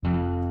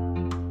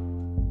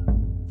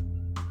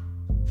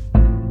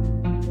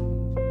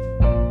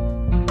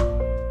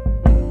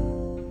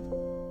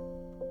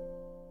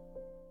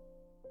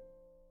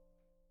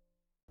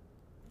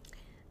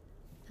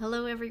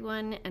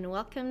everyone, and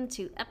welcome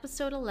to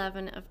episode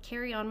 11 of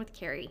Carry On with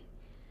Carrie.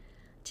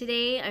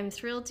 Today, I'm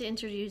thrilled to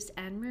introduce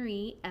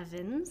Anne-Marie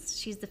Evans.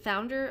 She's the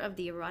founder of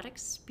the Erotic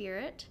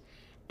Spirit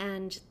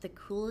and the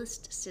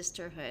Coolest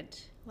Sisterhood.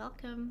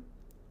 Welcome.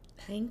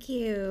 Thank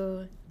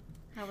you.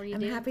 How are you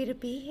I'm doing? happy to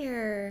be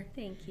here.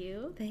 Thank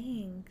you.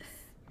 Thanks.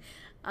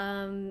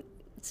 I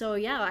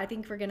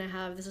think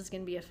this is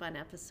going to be a fun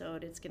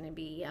episode. It's going to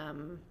be,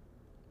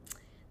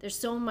 there's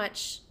so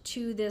much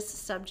to this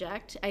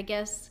subject. I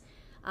guess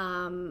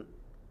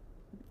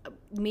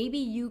maybe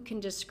you can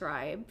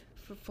describe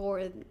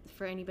for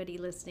anybody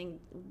listening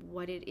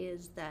what it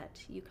is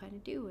that you kind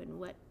of do and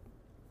what.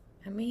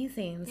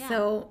 Amazing. Yeah.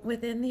 So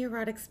within the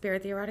Erotic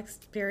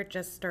Spirit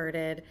just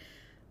started,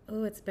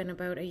 it's been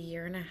about a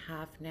year and a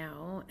half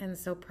now. And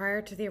so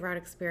prior to the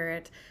Erotic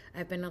Spirit,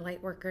 I've been a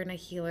light worker and a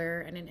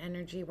healer and an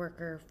energy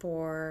worker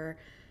for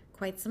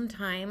quite some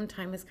time.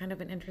 Time is kind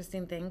of an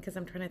interesting thing because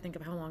I'm trying to think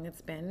of how long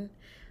it's been.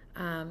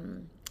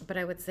 But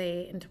I would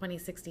say in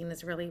 2016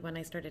 is really when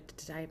I started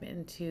to dive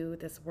into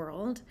this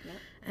world. Yep.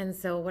 And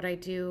so what I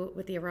do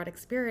with the Erotic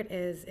Spirit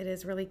is it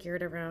is really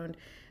geared around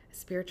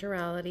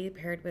spirituality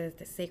paired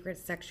with sacred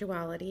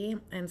sexuality.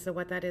 And so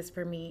what that is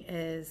for me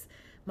is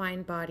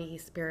mind, body,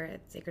 spirit,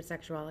 sacred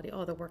sexuality,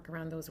 all the work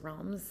around those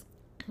realms.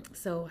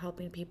 So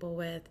helping people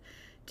with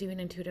doing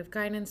intuitive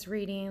guidance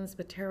readings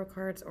with tarot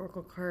cards,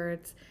 oracle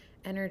cards,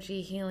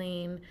 energy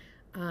healing.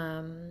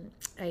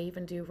 I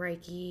even do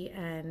Reiki,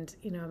 and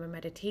I'm a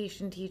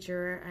meditation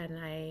teacher,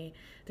 and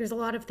there's a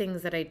lot of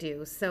things that I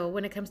do. So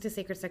when it comes to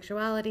sacred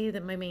sexuality,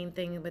 my main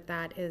thing with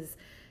that is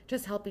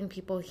just helping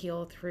people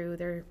heal through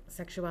their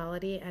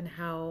sexuality and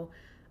how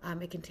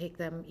it can take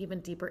them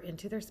even deeper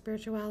into their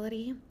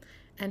spirituality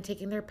and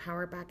taking their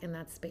power back in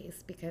that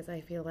space, because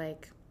I feel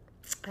like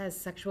as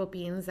sexual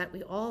beings that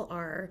we all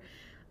are,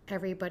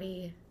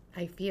 everybody,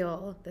 I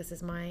feel, this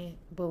is my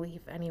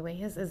belief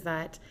anyways, is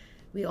that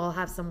we all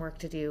have some work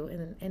to do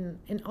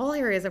in all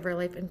areas of our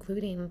life,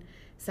 including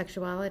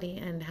sexuality,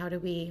 and how do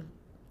we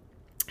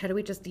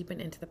just deepen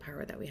into the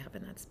power that we have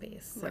in that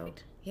space. So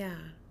Right. yeah.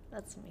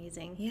 That's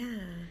amazing.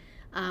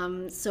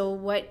 Yeah. So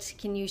what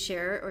can you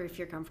share, or if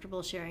you're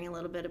comfortable sharing a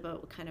little bit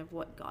about kind of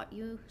what got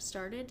you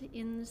started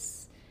in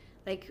this,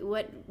 like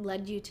what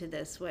led you to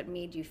this? What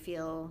made you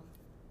feel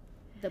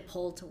the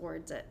pull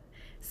towards it?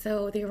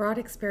 So the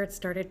Erotic Spirit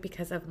started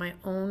because of my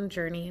own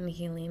journey in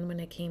healing when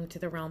it came to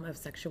the realm of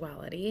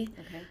sexuality.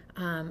 Okay.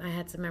 I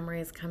had some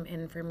memories come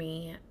in for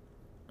me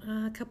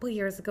a couple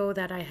years ago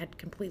that I had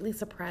completely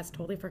suppressed,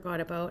 totally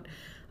forgot about,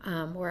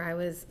 where I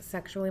was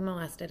sexually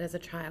molested as a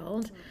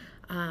child.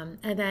 And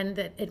then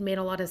it made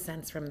a lot of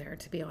sense from there,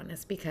 to be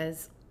honest,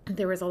 because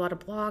there was a lot of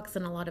blocks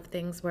and a lot of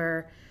things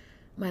where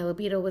my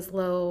libido was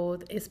low,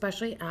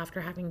 especially after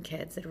having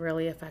kids. It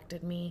really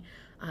affected me.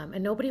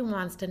 And nobody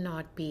wants to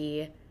not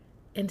be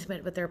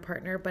intimate with their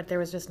partner, but there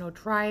was just no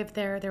drive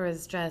there. There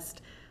was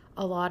just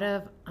a lot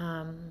of,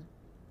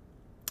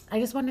 I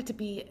just wanted to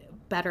be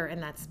better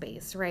in that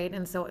space, right?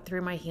 And so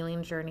through my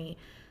healing journey,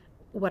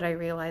 what I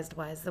realized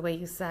was the way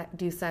you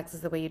do sex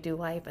is the way you do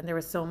life. And there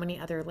were so many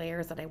other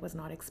layers that I was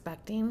not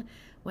expecting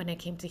when it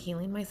came to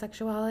healing my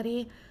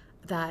sexuality,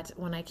 that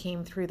when I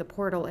came through the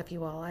portal, if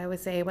you will, I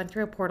always say I went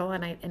through a portal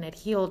and it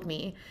healed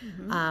me.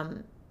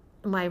 Mm-hmm.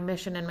 My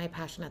mission and my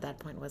passion at that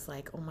point was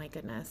like, oh my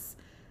goodness,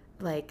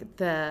 like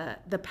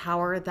the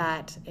power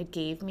that it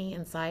gave me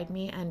inside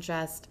me, and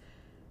just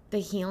the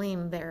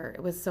healing there,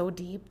 it was so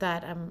deep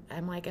that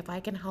I'm like, if I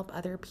can help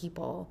other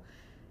people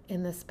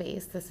in this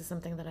space, this is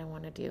something that I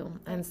want to do.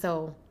 And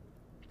so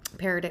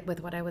paired it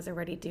with what I was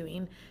already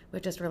doing,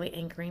 with just really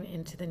anchoring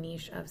into the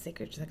niche of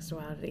sacred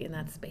sexuality in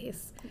that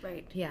space.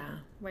 Right. Yeah.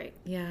 Right.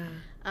 Yeah.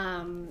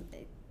 And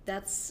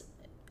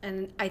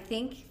I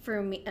think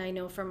for me, I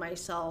know for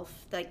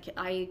myself, like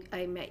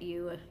I met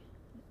you,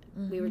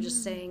 we were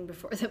just saying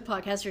before the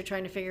podcast, we were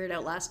trying to figure it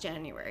out last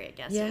January, I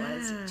guess. Yeah. It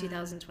was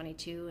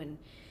 2022. And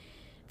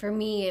for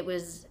me, it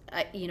was,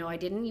 I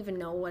didn't even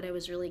know what I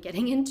was really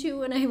getting into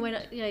when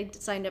I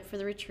signed up for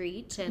the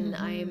retreat, and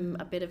I'm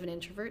a bit of an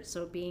introvert.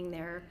 So being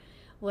there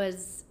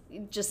was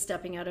just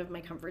stepping out of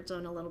my comfort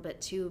zone a little bit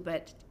too,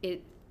 but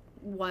it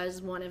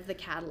was one of the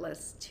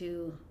catalysts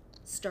to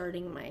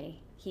starting my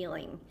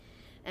healing.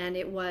 And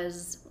it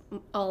was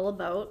all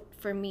about,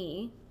 for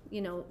me,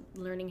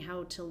 learning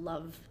how to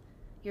love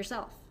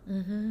yourself,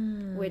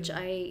 which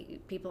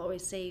people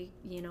always say,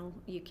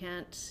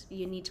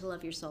 you need to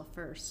love yourself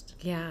first.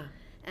 Yeah.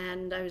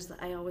 And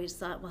I always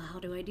thought, well, how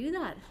do I do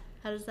that?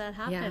 How does that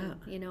happen?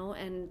 Yeah.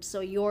 And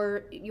so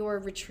your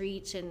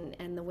retreat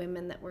and the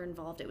women that were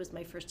involved, it was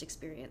my first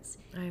experience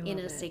in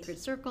a sacred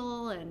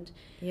circle and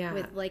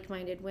with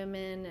like-minded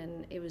women,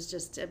 and it was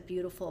just a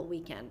beautiful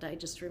weekend. I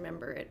just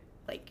remember it,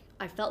 like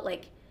I felt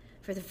like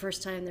for the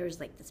first time, there was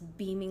like this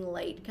beaming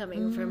light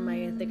coming from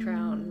the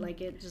crown.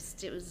 Like it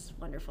was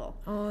wonderful.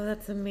 Oh,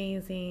 that's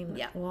amazing.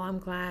 Yeah. Well, I'm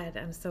glad.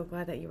 I'm so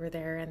glad that you were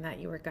there and that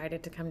you were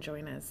guided to come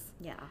join us.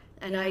 Yeah.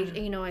 And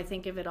I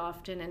think of it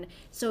often. And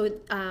so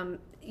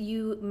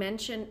you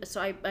mentioned,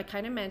 so I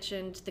kind of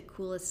mentioned the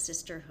Coolest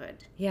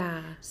Sisterhood.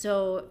 Yeah.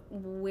 So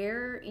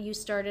where you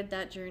started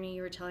that journey,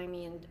 you were telling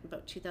me in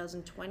about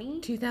 2020?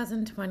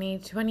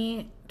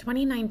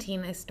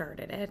 2019 I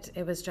started it.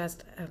 It was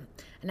just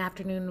an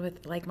afternoon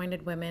with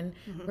like-minded women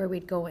where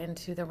we'd go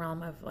into the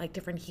realm of like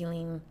different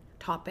healing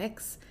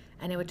topics,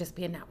 and it would just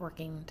be a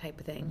networking type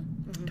of thing.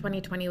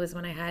 2020 was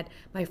when I had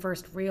my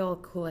first real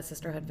Coolest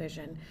Sisterhood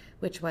vision,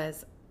 which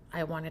was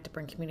I wanted to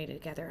bring community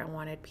together. I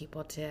wanted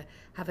people to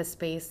have a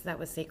space that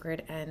was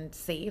sacred and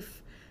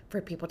safe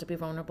for people to be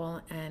vulnerable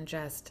and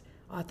just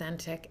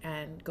authentic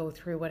and go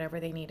through whatever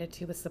they needed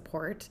to with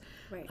support.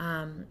 Right.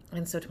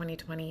 And so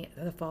 2020,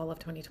 the fall of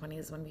 2020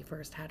 is when we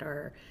first had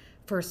our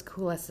first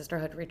Coolest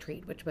Sisterhood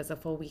retreat, which was a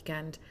full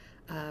weekend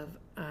of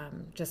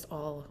just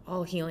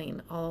all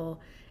healing.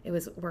 It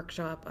was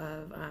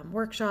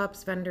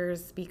workshops,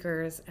 vendors,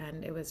 speakers,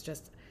 and it was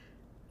just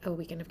a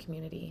weekend of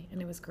community,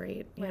 and it was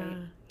great. Right.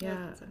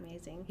 Yeah. That's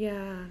amazing.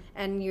 Yeah.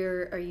 And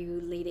are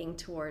you leading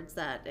towards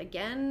that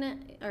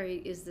again, or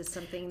is this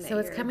something that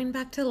it's coming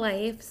back to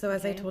life. So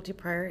as I Okay. told you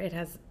prior, it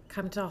has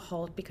come to a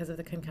halt because of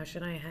the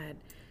concussion I had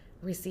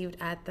received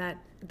at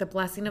the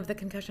blessing of the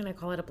concussion. I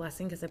call it a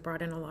blessing because it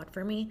brought in a lot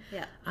for me.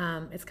 Yeah.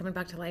 It's coming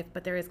back to life,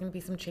 but there is going to be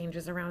some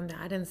changes around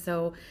that. And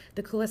so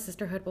the Coolest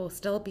Sisterhood will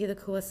still be the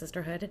Coolest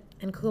Sisterhood.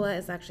 And Kula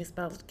is actually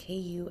spelled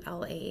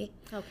Kula.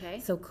 Okay.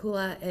 So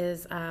Kula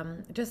is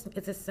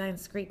it's a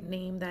Sanskrit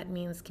name that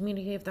means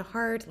community of the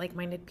heart,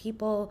 like-minded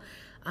people.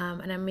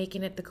 And I'm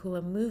making it the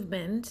Kula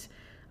movement.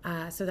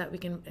 So that we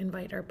can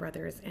invite our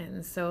brothers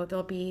in. So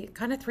there'll be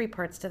kind of 3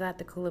 parts to that.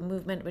 The Kula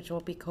movement, which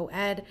will be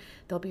co-ed.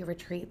 There'll be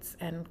retreats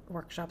and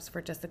workshops for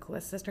just the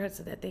Coolest Sisterhood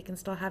so that they can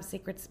still have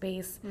sacred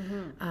space.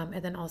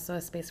 And then also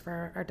a space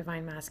for our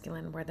divine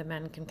masculine where the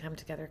men can come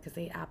together because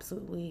they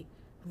absolutely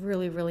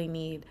really, really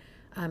need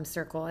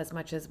circle as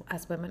much as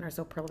women are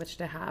so privileged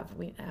to have.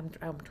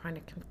 I'm trying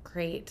to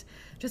create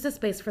just a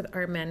space for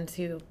our men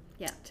to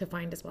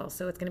find as well.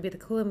 So it's going to be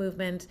the Kula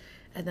movement,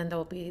 and then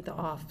there'll be the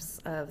offs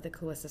of the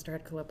Kula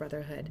Sisterhood, Kula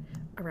Brotherhood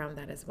around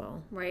that as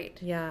well. Right.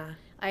 Yeah.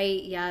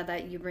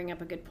 That you bring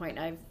up a good point.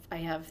 I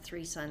have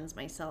 3 sons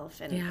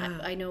myself,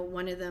 and I know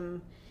one of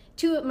them,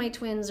 2 of my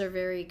twins are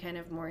very kind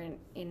of more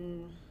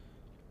in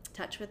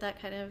touch with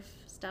that kind of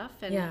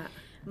stuff, and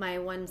my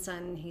one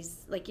son,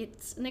 he's like,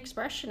 it's an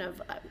expression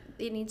of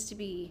it needs to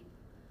be,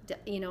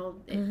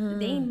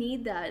 they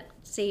need that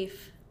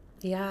safe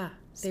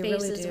space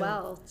really as do.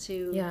 well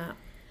to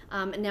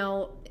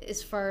now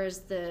as far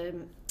as the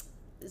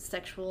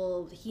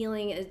sexual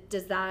healing,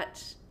 does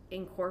that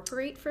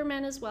incorporate for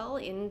men as well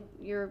in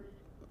your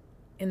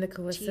in the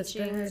Kula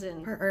Sisterhood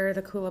and part, or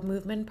the Kula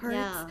movement parts.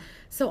 Yeah.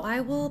 So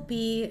I will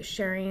be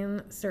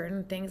sharing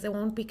certain things. It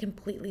won't be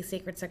completely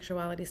sacred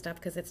sexuality stuff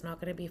because it's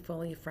not going to be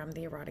fully from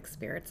the erotic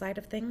spirit side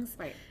of things.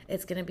 Right.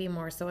 It's going to be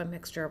more so a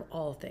mixture of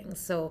all things.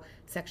 So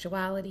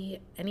sexuality,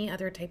 any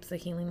other types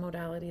of healing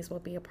modalities will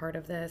be a part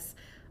of this.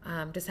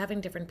 Just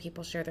having different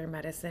people share their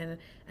medicine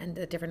and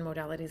the different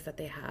modalities that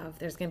they have.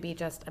 There's going to be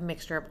just a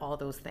mixture of all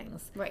those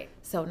things. Right.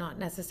 So not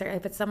necessarily,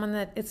 if it's someone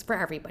that, it's for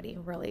everybody,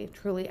 really,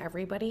 truly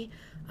everybody,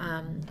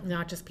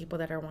 not just people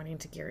that are wanting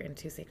to gear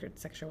into sacred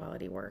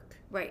sexuality work.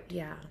 Right.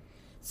 Yeah.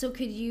 So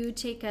could you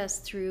take us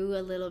through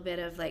a little bit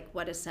of like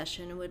what a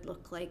session would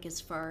look like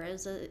as far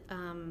as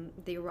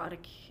the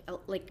erotic,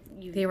 like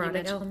the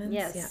erotic elements?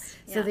 Yes.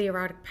 Yeah. So the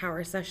erotic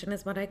power session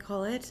is what I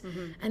call it.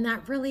 And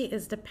that really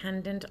is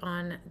dependent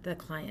on the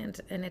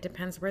client, and it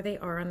depends where they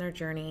are on their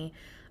journey.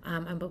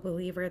 I'm a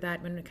believer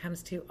that when it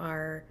comes to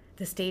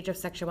the stage of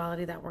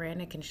sexuality that we're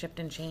in, it can shift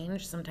and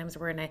change. Sometimes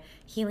we're in a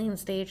healing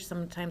stage,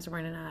 sometimes we're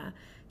in a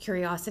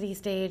curiosity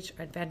stage,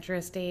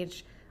 adventurous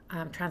stage,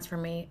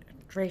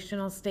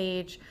 transformational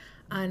stage,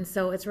 and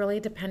so it's really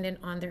dependent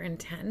on their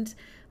intent.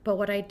 But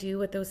what I do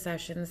with those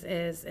sessions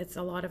is it's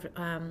a lot of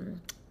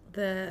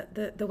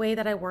the way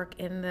that I work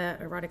in the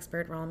erotic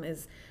spirit realm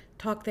is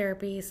talk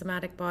therapy,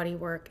 somatic body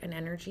work, and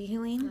energy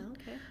healing. Oh,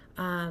 okay.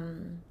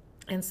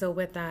 And so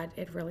with that,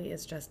 it really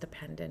is just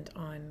dependent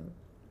on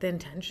the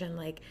intention.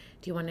 Like,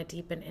 do you want to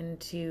deepen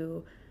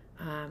into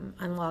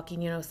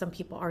unlocking, some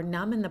people are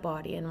numb in the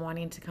body and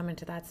wanting to come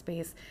into that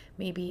space.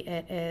 Maybe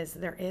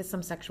there is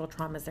some sexual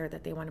traumas there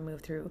that they want to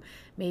move through.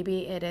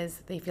 Maybe it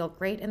is they feel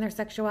great in their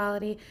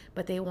sexuality,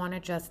 but they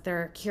want to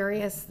they're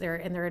curious, they're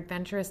in their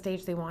adventurous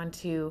stage, they want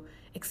to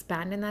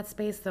expand in that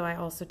space. So I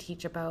also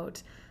teach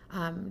about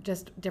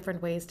just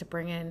different ways to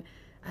bring in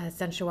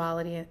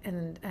sensuality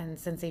and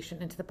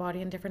sensation into the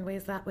body in different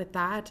ways with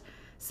that.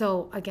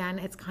 So again,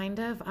 it's kind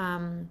of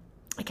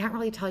I can't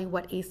really tell you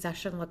what a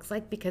session looks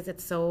like because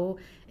it's so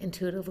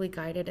intuitively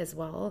guided as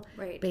well,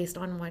 right, based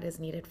on what is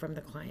needed from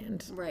the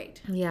client. Right.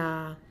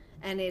 Yeah.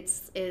 And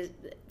it's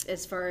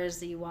as far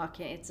as you walk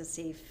in, it's a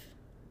safe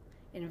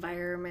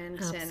environment.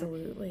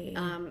 Absolutely.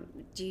 And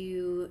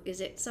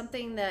is it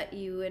something that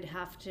you would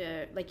have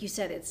to, like you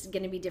said, it's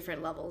going to be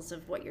different levels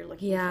of what you're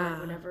looking for,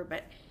 whatever,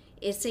 but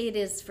say it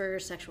is for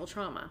sexual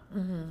trauma.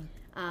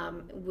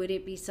 Would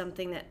it be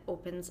something that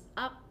opens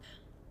up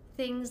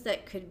things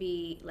that could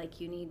be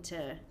like you need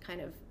to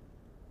kind of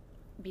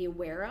be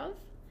aware of?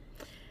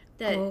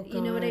 That, you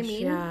know what I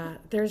mean? Yeah,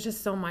 there's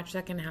just so much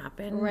that can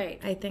happen.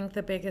 Right. I think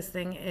the biggest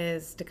thing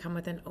is to come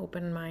with an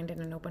open mind and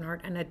an open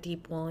heart and a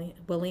deep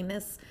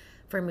willingness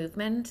for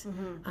movement.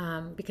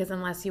 Because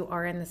unless you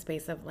are in the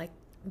space of like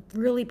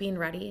really being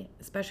ready,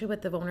 especially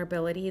with the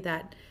vulnerability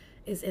that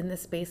is in the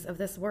space of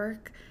this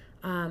work,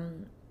 I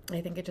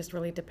think it just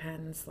really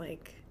depends.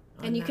 Like,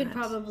 and you could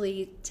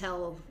probably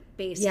tell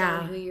based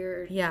on who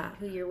you're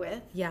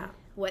with,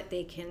 what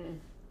they can.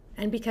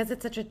 And because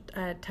it's such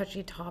a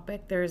touchy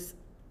topic, there's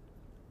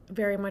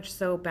very much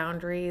so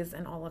boundaries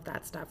and all of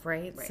that stuff,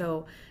 right?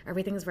 So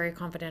everything is very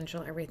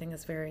confidential. Everything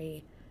is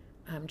very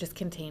just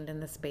contained in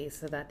the space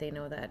so that they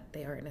know that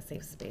they are in a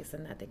safe space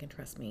and that they can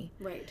trust me.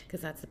 Right.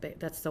 Because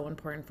that's so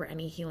important for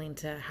any healing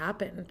to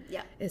happen.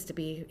 Yeah. Is to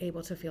be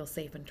able to feel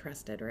safe and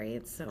trusted,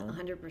 right? So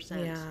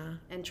 100%. Yeah.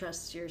 And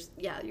trust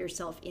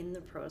yourself in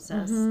the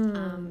process.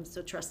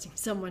 So trusting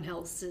someone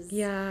else is.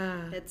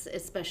 Yeah. It's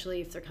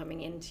especially if they're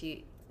coming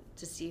into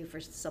to see you for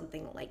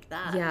something like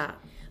that. Yeah.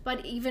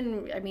 But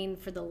even, I mean,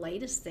 for the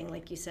lightest thing,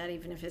 like you said,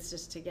 even if it's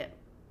just to get,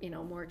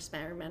 more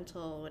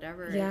experimental,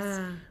 whatever,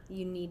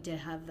 you need to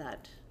have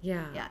that.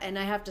 Yeah. Yeah. And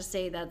I have to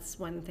say that's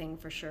one thing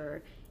for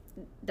sure.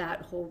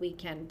 That whole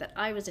weekend that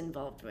I was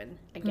involved in,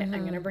 again,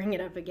 I'm going to bring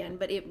it up again,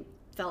 but it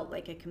felt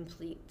like a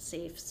complete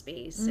safe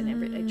space and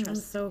I trust. I'm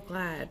so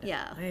glad.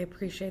 Yeah. I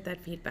appreciate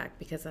that feedback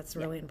because that's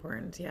really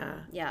important. Yeah.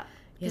 Yeah.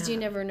 Because you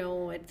never know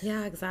what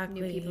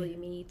new people you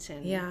meet.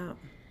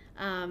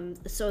 And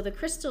so the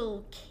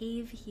crystal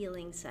cave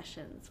healing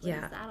sessions, what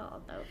is that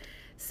all about?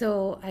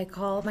 So I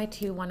call my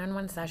 2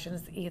 one-on-one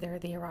sessions either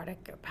the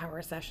erotic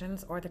power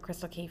sessions or the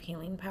crystal cave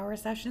healing power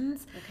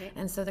sessions. Okay.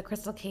 And so the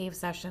crystal cave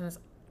sessions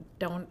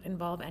don't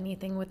involve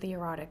anything with the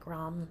erotic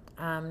realm,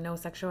 no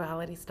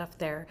sexuality stuff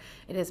there.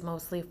 It is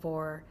mostly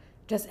for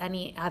just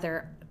any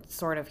other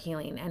sort of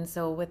healing. And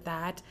so with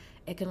that,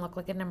 it can look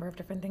like a number of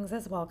different things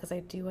as well, because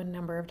I do a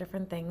number of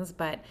different things,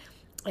 but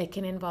it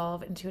can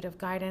involve intuitive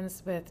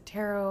guidance with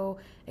tarot.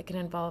 It can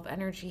involve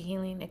energy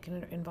healing. It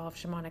can involve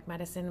shamanic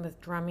medicine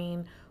with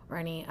drumming or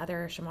any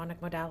other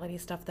shamanic modality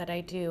stuff that I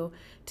do.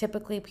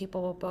 Typically,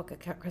 people will book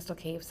a crystal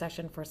cave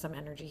session for some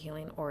energy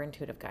healing or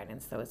intuitive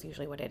guidance. So it's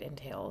usually what it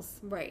entails.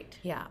 Right.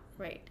 Yeah.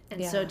 Right.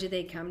 And so do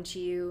they come to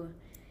you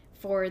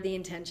for the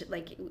intention,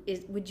 like,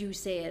 would you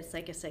say it's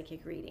like a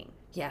psychic reading?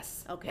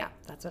 Yes. Okay. Yeah,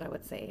 that's what I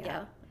would say.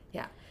 Yeah.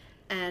 Yeah.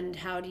 And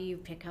how do you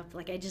pick up,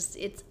 like,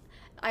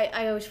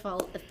 I always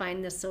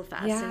find this so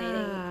fascinating.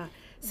 Yeah.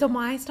 So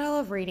my style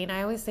of reading,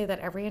 I always say that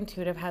every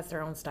intuitive has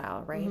their own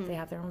style, right? Mm-hmm. They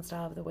have their own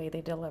style of the way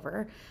they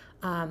deliver.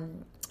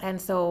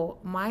 And so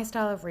my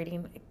style of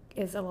reading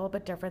is a little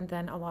bit different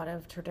than a lot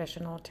of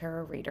traditional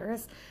tarot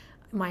readers.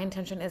 My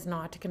intention is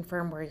not to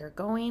confirm where you're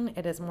going.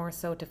 It is more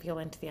so to feel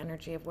into the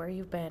energy of where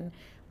you've been,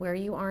 where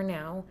you are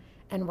now,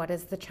 and what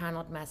is the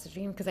channeled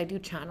messaging, because I do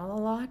channel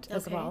a lot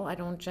as well. I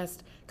don't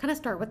just kind of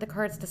start with the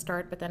cards to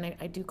start, but then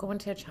I do go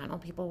into a channel.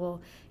 People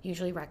will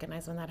usually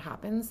recognize when that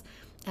happens.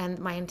 And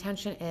my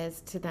intention is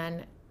to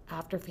then,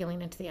 after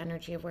feeling into the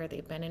energy of where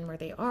they've been and where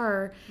they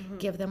are,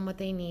 give them what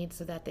they need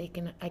so that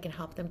I can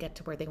help them get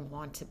to where they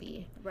want to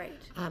be. Right.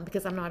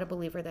 Because I'm not a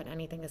believer that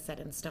anything is set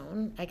in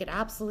stone. I could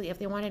absolutely, if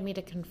they wanted me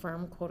to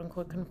confirm, quote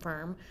unquote,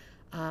 confirm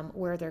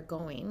where they're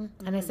going.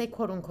 And I say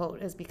quote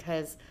unquote is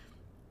because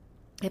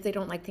if they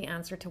don't like the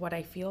answer to what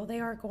I feel they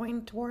are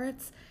going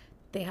towards,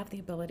 they have the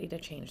ability to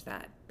change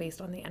that based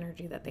on the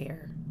energy that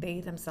they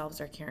themselves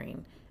are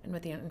carrying and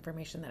with the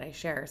information that I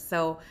share.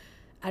 So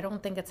I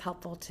don't think it's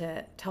helpful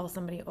to tell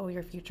somebody, oh,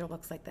 your future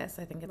looks like this.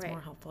 I think it's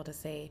more helpful to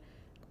say,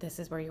 this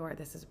is where you are,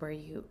 this is where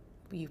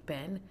you've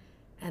been,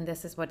 and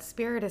this is what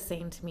spirit is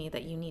saying to me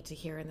that you need to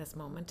hear in this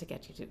moment to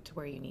get you to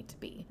where you need to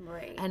be.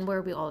 Right. And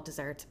where we all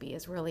desire to be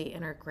is really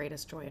in our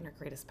greatest joy and our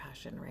greatest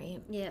passion,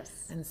 right?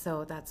 Yes. And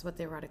so that's what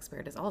the erotic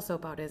spirit is also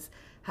about, is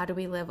how do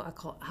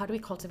we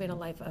cultivate a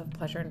life of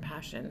pleasure and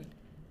passion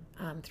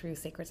through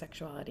sacred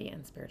sexuality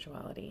and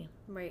spirituality.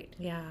 Right.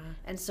 Yeah.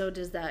 And so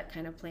does that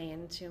kind of play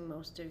into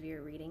most of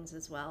your readings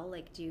as well?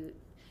 Like,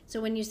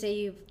 so when you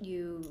say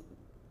you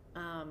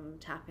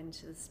tap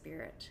into the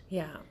spirit.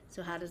 Yeah.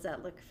 So how does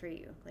that look for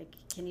you? Like,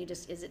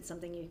 is it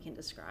something you can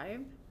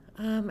describe?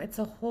 It's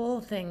a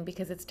whole thing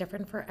because it's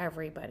different for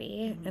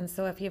everybody. Mm-hmm. And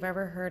so if you've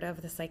ever heard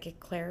of the psychic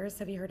clairs,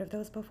 have you heard of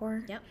those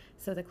before? Yep.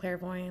 So the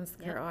clairvoyance,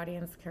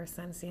 clairaudience,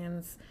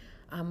 clairsentience,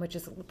 which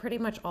is pretty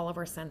much all of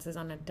our senses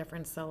on a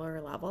different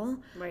cellular level.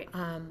 Right.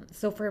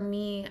 So for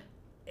me,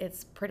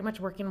 it's pretty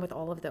much working with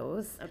all of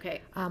those.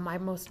 Okay. My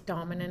most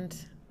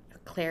dominant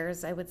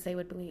clairs, I would say,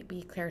 would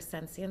be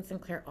clairsentience and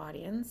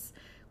clairaudience,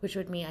 which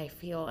would mean I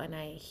feel and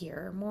I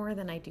hear more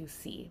than I do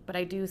see. But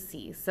I do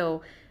see.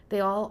 So they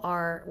all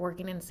are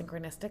working in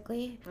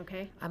synchronistically.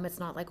 Okay. It's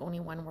not like only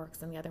one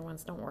works and the other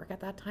ones don't work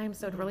at that time.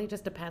 So it really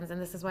just depends. And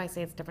this is why I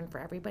say it's different for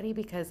everybody,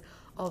 because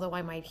although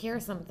I might hear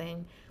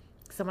something,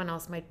 someone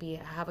else might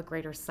have a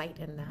greater sight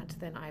in that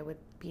than I would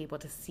be able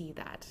to see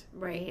that.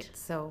 Right.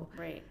 So,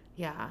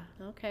 yeah.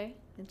 Okay.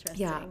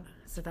 Interesting. Yeah.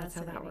 So that's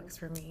how that works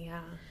for me.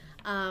 Yeah.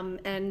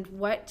 And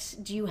what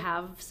do you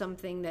have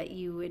something that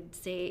you would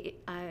say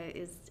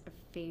is a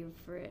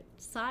favorite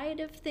side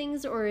of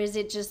things, or is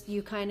it just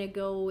you kind of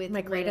go with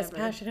my greatest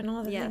passion in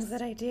all the things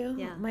that I do?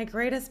 Yeah. My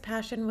greatest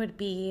passion would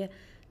be,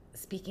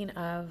 speaking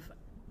of,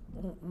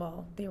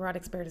 well, the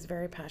erotic spirit is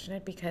very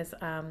passionate because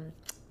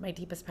my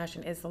deepest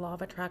passion is the law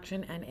of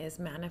attraction and is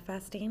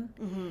manifesting.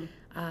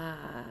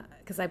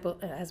 Because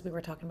as we were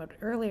talking about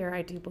earlier,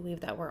 I do believe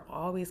that we're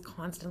always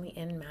constantly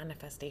in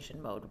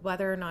manifestation mode,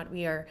 whether or not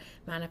we are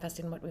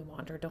manifesting what we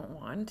want or don't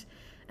want.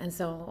 And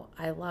so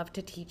I love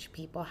to teach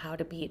people how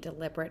to be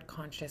deliberate,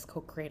 conscious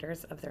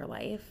co-creators of their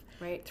life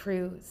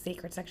through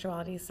sacred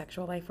sexuality,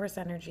 sexual life force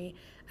energy,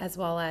 as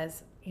well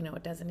as,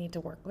 it doesn't need to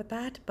work with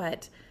that,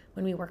 but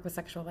when we work with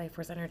sexual life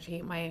force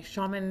energy, my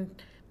shaman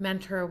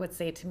mentor would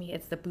say to me,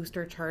 it's the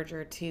booster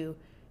charger to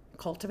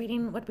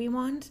cultivating what we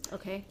want.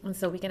 Okay. And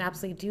so we can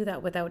absolutely do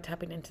that without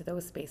tapping into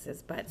those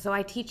spaces. But so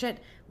I teach it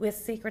with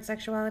sacred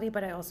sexuality,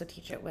 but I also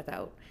teach it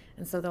without.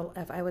 And so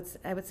if I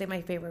would say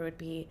my favorite would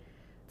be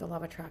the law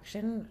of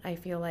attraction. I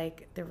feel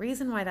like the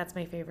reason why that's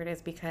my favorite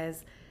is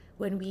because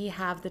when we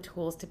have the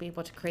tools to be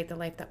able to create the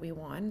life that we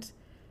want,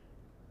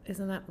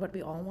 isn't that what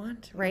we all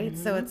want, right?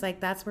 So it's like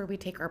that's where we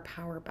take our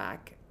power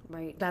back.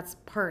 Right. That's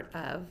part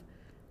of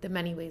the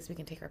many ways we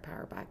can take our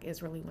power back,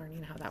 is really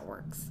learning how that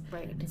works.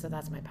 Right. And so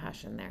that's my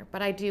passion there.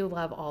 But I do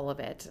love all of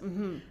it.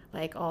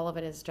 Like all of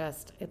it is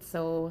just,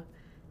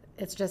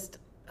 it's just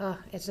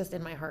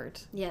in my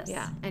heart. Yes.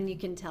 Yeah. And you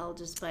can tell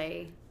just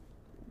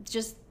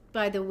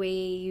by the way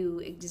you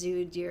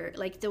exude your,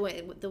 like the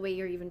way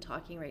you're even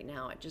talking right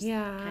now, it just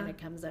kind of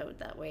comes out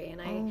that way.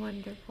 And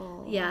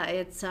Wonderful. Yeah,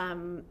 it's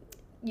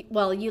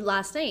well, you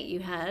last night you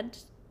had,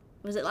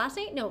 was it last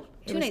night? No,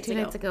 two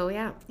nights ago.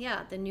 Yeah.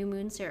 Yeah, the new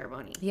moon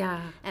ceremony.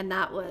 Yeah. And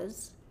that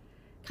was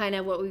kind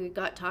of what we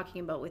got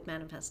talking about with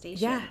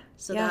manifestation. Yeah.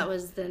 So that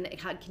was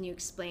how can you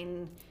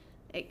explain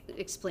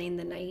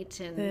the night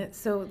and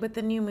so with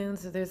the new moon,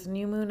 so there's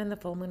new moon and the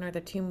full moon are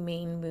the two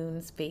main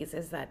moons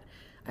phases that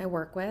I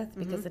work with,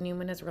 because the new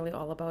moon is really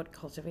all about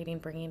cultivating,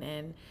 bringing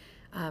in,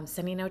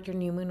 sending out your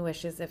new moon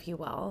wishes, if you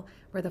will,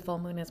 where the full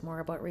moon is more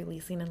about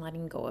releasing and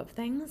letting go of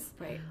things.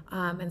 Right.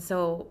 And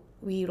so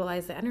we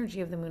utilize the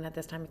energy of the moon at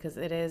this time because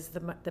it is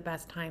the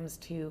best times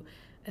to,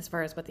 as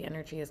far as what the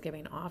energy is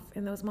giving off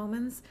in those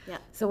moments. Yeah.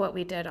 So what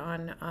we did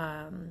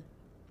on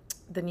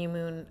the new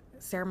moon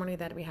ceremony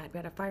that we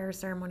had a fire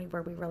ceremony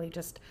where we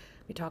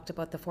talked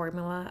about the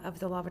formula of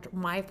the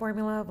my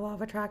formula of law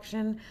of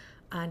attraction,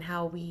 and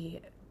how we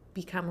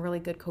become really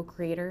good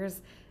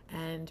co-creators.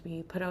 And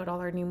we put out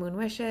all our new moon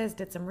wishes,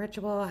 did some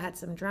ritual, had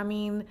some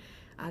drumming,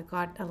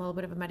 got a little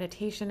bit of a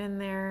meditation in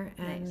there.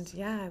 And Nice.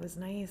 Yeah, it was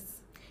nice.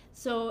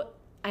 So,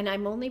 and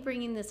I'm only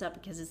bringing this up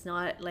because it's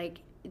not like,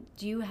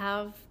 do you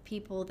have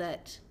people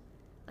that,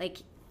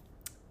 like,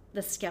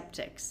 the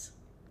skeptics,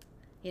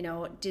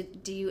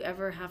 do you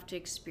ever have to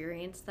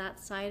experience that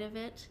side of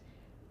it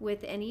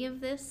with any of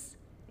this?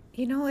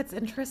 It's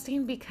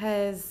interesting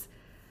because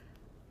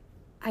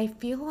I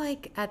feel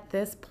like at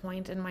this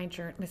point in my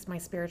journey, my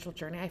spiritual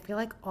journey, I feel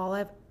like all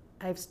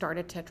I've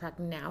started to attract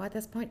now at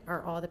this point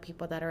are all the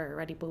people that are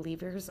already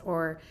believers,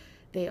 or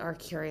they are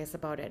curious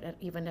about it,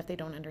 even if they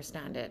don't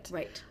understand it.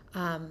 Right.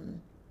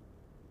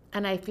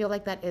 And I feel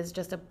like that is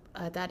just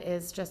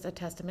a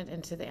testament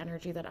into the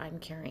energy that I'm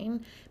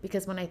carrying.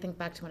 Because when I think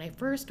back to when I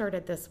first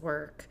started this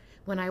work,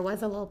 when I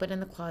was a little bit in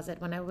the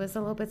closet, when I was a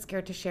little bit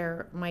scared to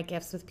share my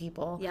gifts with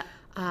people,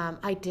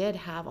 I did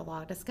have a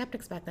lot of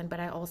skeptics back then. But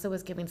I also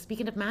was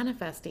speaking of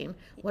manifesting,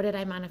 what did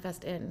I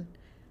manifest in?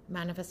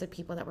 Manifested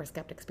people that were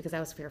skeptics because I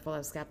was fearful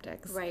of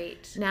skeptics.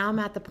 Right. Now I'm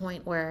at the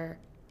point where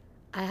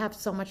I have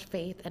so much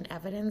faith and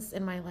evidence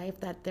in my life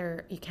that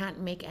you can't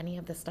make any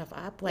of this stuff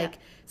up.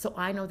 So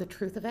I know the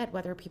truth of it,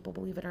 whether people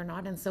believe it or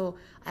not. And so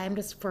I am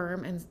just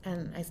firm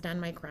and I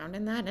stand my ground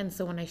in that. And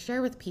so when I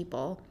share with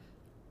people,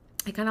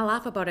 I kind of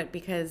laugh about it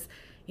because,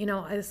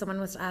 someone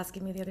was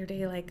asking me the other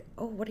day, like,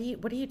 oh, what do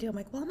you do? I'm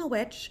like, well, I'm a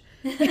witch.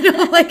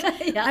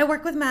 I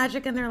work with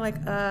magic. And they're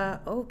like,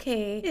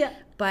 okay. Yeah.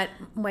 But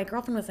my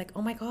girlfriend was like,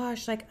 oh my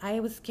gosh, like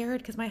I was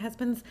scared because my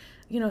husband's,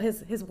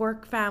 his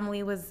work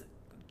family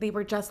they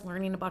were just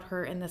learning about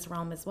her in this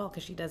realm as well,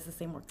 because she does the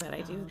same work that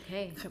I do.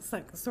 Okay. It's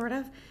like, sort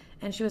of.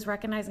 And she was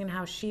recognizing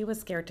how she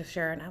was scared to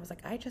share. And I was like,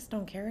 I just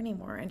don't care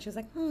anymore. And she was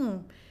like,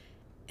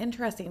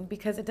 interesting,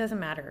 because it doesn't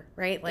matter,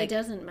 right? Like, it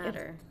doesn't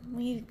matter.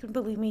 You can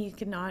believe me, you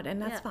cannot,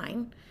 and that's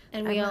fine.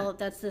 And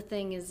that's the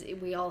thing, is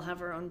we all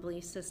have our own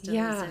belief systems.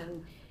 Yeah.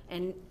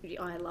 And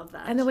I love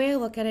that. And the way I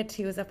look at it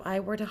too is, if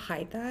I were to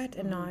hide that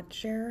and not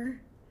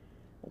share,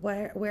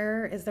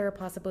 where is there a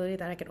possibility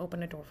that I could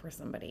open a door for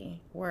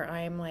somebody where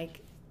I'm like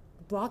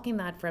blocking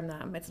that from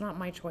them? It's not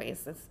my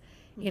choice. It's,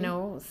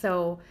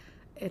 so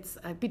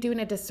I'd be doing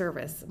a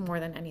disservice more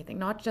than anything,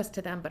 not just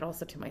to them, but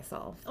also to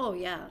myself. Oh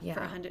yeah, Yeah.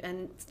 for 100.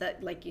 And it's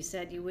that, like you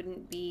said, you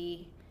wouldn't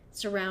be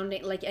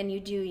surrounding, like, and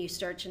you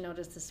start to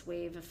notice this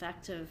wave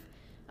effect of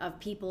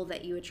people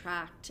that you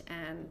attract,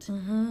 and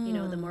you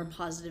know, the more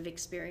positive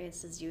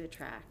experiences you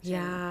attract.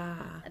 Yeah.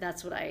 And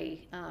that's what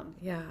I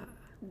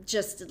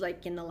just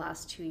like in the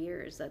last 2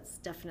 years, that's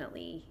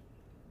definitely,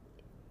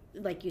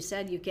 like you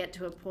said, you get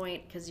to a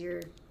point because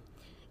you're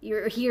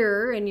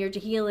here and you're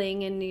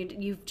healing, and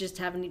you just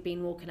haven't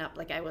been woken up.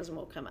 Like, I wasn't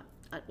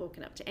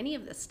woken up to any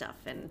of this stuff,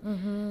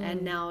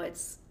 and now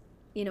it's,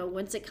 you know,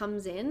 once it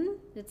comes in,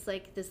 it's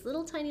like this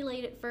little tiny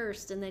light at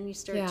first, and then you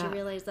start to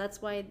realize.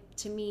 That's why,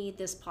 to me,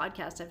 this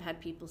podcast, I've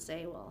had people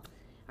say, well,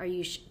 are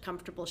you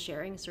comfortable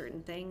sharing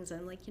certain things?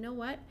 And I'm like, you know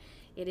what?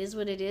 It is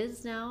what it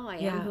is now. I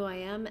am who I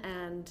am,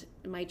 and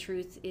my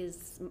truth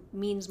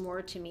means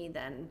more to me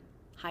than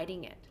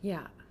hiding it.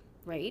 Yeah.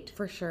 Right?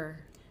 For sure.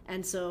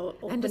 And so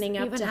opening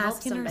up to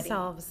help somebody.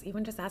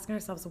 Even just asking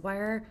ourselves,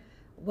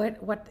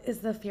 what is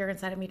the fear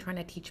inside of me trying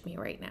to teach me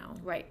right now?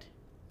 Right.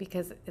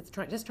 Because it's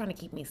just trying to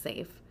keep me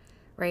safe,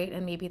 right?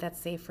 And maybe that's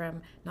safe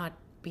from not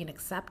being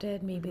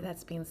accepted. Maybe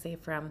that's being safe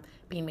from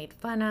being made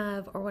fun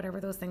of, or whatever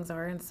those things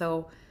are. And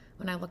so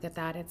when I look at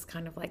that, it's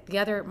kind of like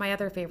my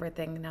other favorite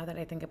thing, now that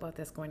I think about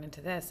this going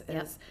into this,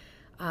 is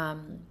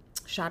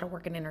shadow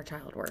work and inner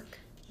child work.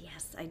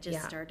 Yes, I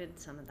just started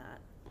some of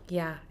that.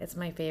 Yeah, it's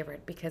my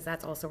favorite, because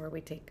that's also where we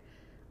take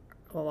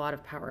a lot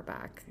of power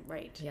back.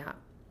 Right. Yeah.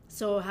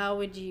 So how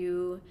would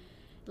you,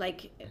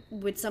 like,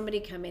 would somebody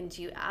come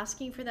into you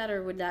asking for that,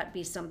 or would that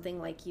be something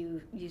like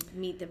you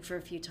meet them for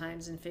a few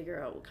times and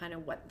figure out kind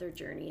of what their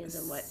journey is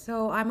and what?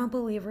 So I'm a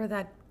believer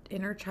that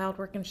inner child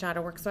work and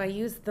shadow work, so I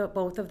use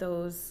both of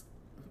those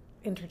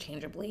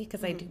interchangeably,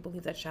 because I do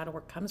believe that shadow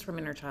work comes from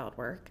inner child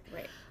work.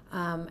 Right.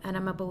 And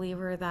I'm a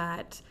believer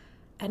that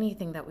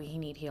anything that we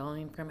need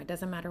healing from, it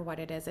doesn't matter what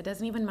it is. It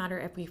doesn't even matter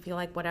if we feel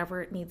like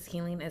whatever needs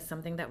healing is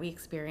something that we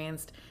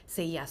experienced,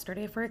 say,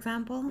 yesterday, for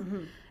example.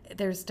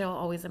 There's still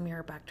always a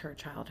mirror back to our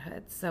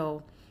childhood.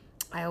 So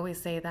I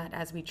always say that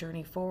as we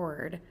journey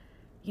forward,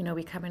 you know,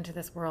 we come into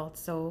this world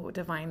so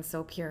divine,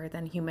 so pure,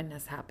 then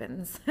humanness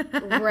happens.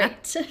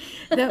 Right.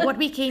 What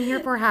we came here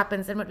for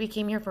happens, and what we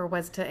came here for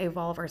was to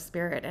evolve our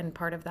spirit, and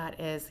part of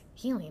that is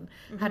healing.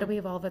 How do we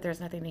evolve if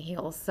there's nothing to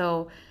heal?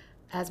 So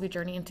as we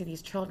journey into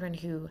these children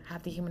who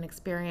have the human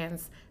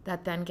experience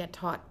that then get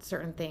taught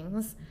certain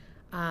things,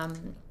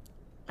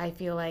 I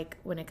feel like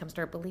when it comes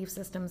to our belief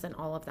systems and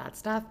all of that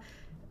stuff,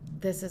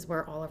 this is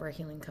where all of our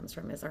healing comes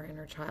from, is our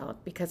inner child.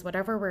 Because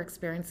whatever we're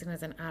experiencing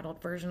as an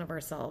adult version of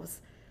ourselves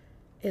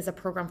is a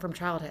program from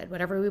childhood.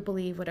 Whatever we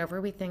believe,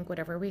 whatever we think,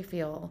 whatever we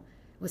feel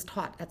was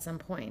taught at some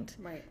point.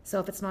 Right. So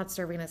if it's not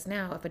serving us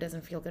now, if it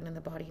doesn't feel good in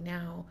the body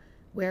now,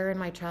 where in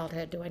my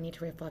childhood do I need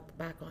to reflect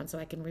back on so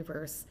I can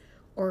reverse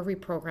or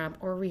reprogram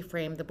or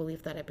reframe the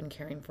belief that I've been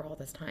carrying for all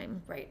this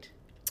time? Right.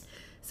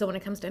 So when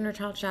it comes to inner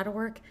child shadow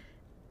work,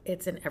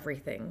 it's in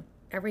everything.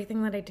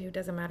 Everything that I do,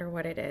 doesn't matter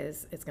what it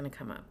is, it's going to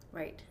come up.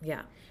 Right.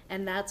 Yeah.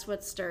 And that's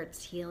what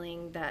starts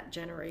healing that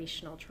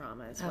generational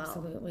trauma as well.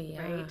 Absolutely,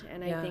 yeah. Right.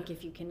 And I think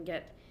if you can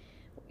get,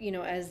 you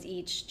know, as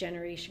each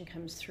generation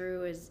comes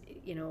through, is,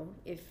 you know,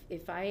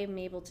 if I am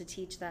able to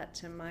teach that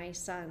to my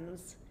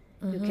sons,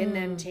 who can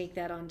then take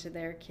that onto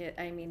their kid.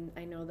 I mean,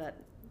 I know that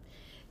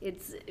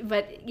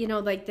but you know,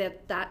 like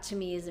that to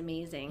me is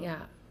amazing.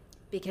 Yeah.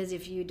 Because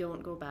if you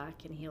don't go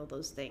back and heal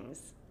those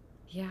things,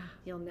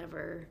 you'll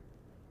never.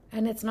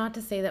 And it's not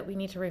to say that we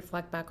need to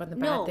reflect back on the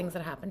bad things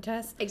that happened to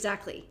us.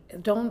 Exactly.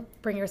 Don't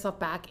bring yourself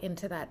back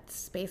into that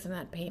space and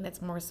that pain.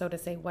 It's more so to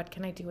say, what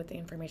can I do with the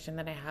information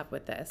that I have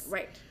with this?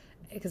 Right.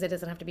 Because it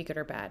doesn't have to be good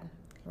or bad,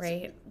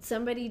 right?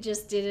 Somebody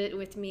just did it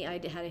with me. I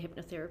had a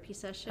hypnotherapy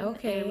session.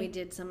 Okay. And we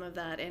did some of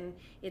that. And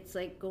it's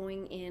like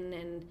going in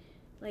and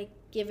like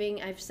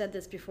giving, I've said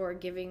this before,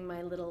 giving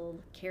my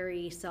little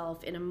Carrie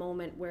self in a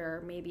moment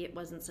where maybe it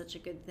wasn't such a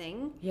good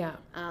thing. Yeah.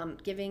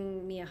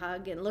 Giving me a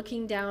hug and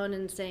looking down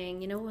and saying,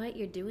 you know what,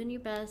 you're doing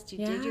your best.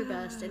 You did your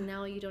best. And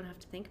now you don't have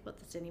to think about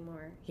this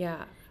anymore.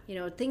 Yeah. You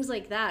know, things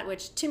like that,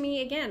 which to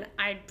me, again,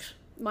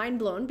 mind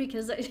blown,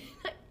 because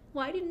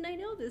why didn't I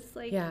know this?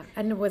 Like, yeah.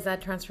 And was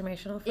that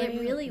transformational for you?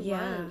 It really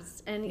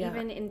was. And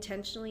even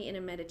intentionally in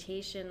a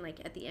meditation, like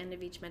at the end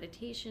of each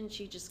meditation,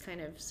 she just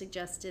kind of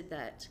suggested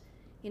that,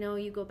 you know,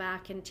 you go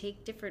back and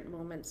take different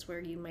moments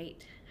where you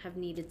might have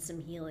needed some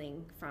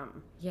healing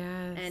from.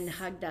 Yes. And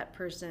hug that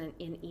person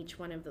in each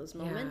one of those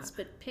moments,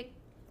 but pick,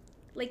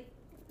 like,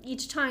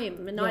 each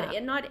time,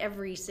 and not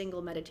every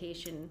single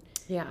meditation.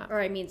 Yeah. Or,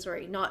 I mean,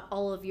 sorry, not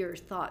all of your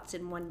thoughts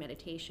in one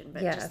meditation,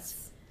 but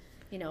just,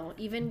 you know,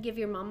 even give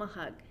your mom a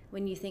hug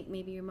when you think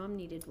maybe your mom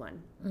needed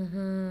one.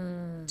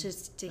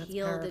 Just to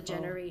heal powerful. The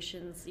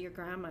generations, your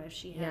grandma, if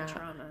she had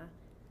trauma.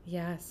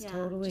 Yes,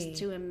 totally.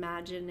 Just to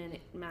imagine and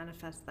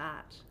manifest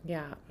that.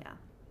 Yeah. Yeah.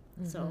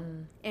 So,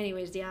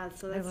 anyways,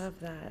 so that's. I love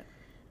that.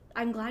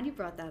 I'm glad you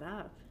brought that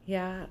up.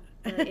 Yeah.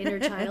 The inner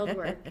child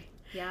work.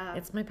 Yeah.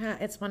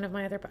 It's one of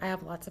my other. I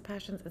have lots of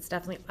passions. It's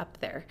definitely up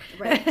there.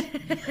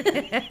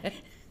 Right.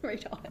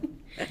 Right on.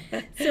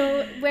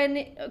 So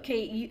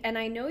and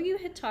I know you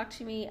had talked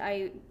to me.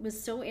 I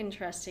was so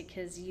interested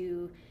because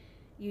you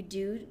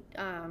do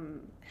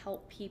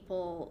help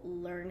people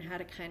learn how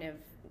to kind of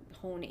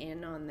hone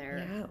in on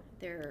their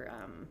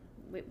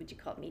what would you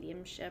call it,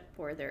 mediumship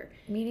or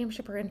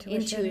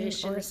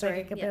intuition or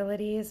psychic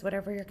abilities,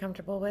 whatever you're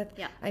comfortable with.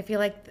 Yeah. I feel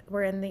like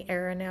we're in the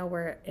era now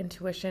where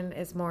intuition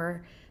is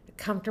more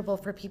comfortable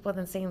for people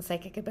than saying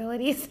psychic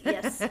abilities.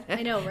 Yes,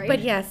 I know, right?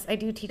 But yes, I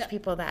do teach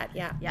people that.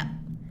 Yeah. Yeah.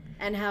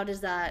 And how is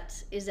that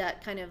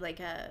kind of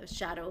like a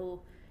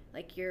shadow,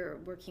 like you're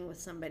working with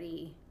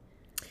somebody?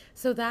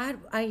 So that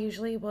I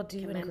usually will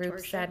do Like in group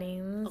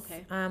settings.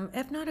 Okay.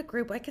 If not a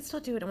group, I could still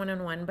do it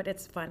one-on-one, but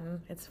it's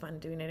fun. It's fun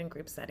doing it in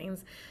group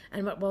settings.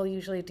 And what we'll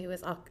usually do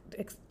is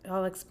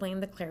I'll explain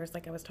the clairs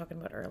like I was talking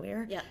about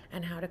earlier, Yeah.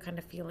 and how to kind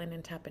of feel in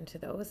and tap into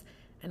those,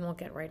 and we'll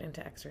get right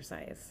into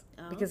exercise.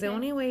 Oh, because the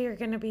only way you're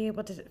going to be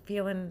able to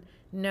feel and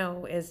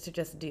know is to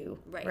just do,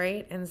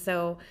 right? And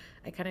so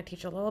I kind of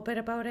teach a little bit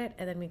about it,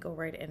 and then we go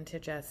right into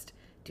just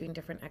doing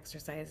different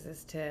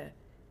exercises to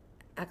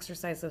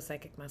exercise those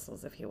psychic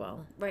muscles, if you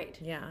will. Right.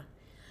 Yeah.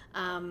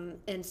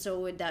 And so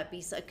would that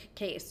be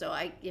okay? So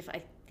if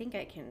I think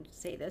I can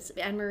say this,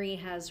 Anne Marie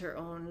has her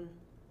own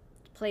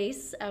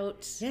place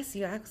out. Yes,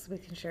 we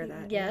can share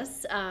that.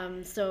 Yes.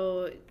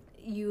 So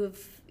you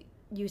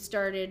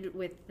started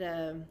with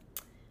the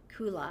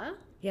Kula.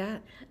 Yeah.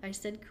 I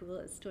said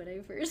coolest when I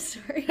first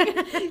started.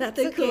 That's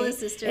the okay. coolest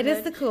sisterhood. It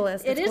is the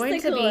coolest. It's going the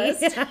to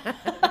coolest. Be.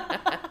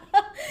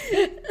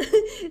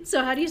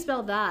 So how do you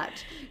spell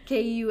that?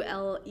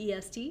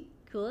 Kulest?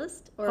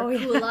 Coolest? Or yeah.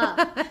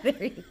 Kula?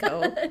 There you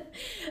go.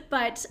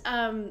 But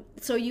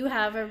so you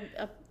have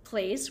a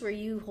place where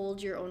you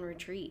hold your own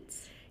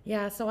retreats.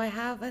 Yeah, so I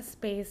have a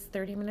space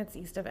 30 minutes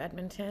east of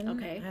Edmonton.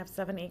 Okay. I have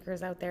 7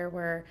 acres out there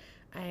where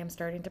I am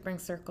starting to bring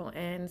Circle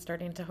in,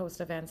 starting to host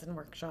events and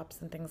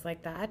workshops and things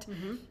like that.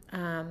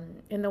 Mm-hmm.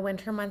 In the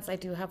winter months, I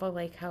do have a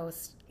lake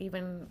house,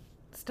 even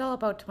still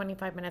about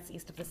 25 minutes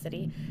east of the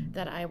city,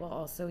 that I will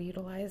also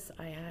utilize.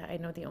 I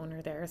know the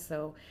owner there,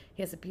 so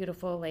he has a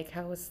beautiful lake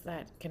house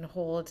that can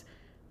hold,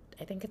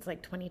 I think it's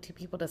like 22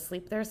 people to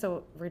sleep there.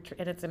 So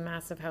and it's a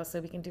massive house,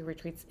 so we can do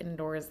retreats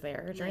indoors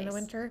there during the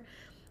winter.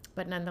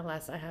 But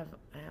nonetheless, I have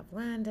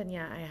land, and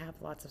I have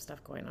lots of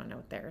stuff going on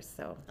out there.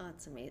 So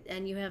that's amazing.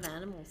 And you have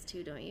animals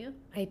too, don't you?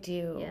 I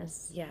do.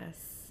 Yes.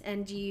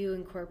 And do you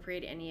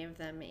incorporate any of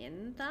them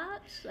in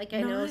that? Like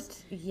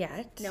Not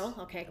yet. No,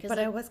 okay. But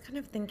I was kind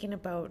of thinking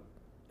about.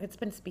 It's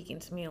been speaking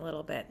to me a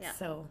little bit. Yeah.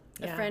 So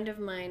a friend of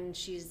mine,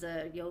 she's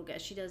a yoga.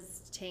 She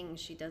does Ting.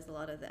 She does a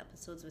lot of the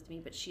episodes with me.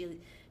 But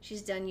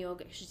she's done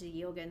yoga. She's a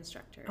yoga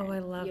instructor. Oh, I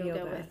love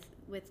yoga.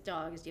 With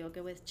dogs,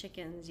 yoga with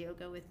chickens,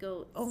 yoga with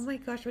goats. Oh my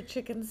gosh, with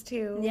chickens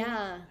too.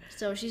 Yeah.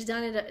 So she's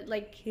done it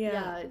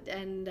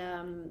and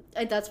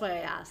that's why I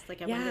asked.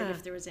 Like I wondered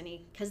if there was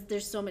any, because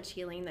there's so much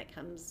healing that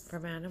comes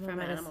from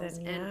animals.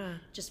 And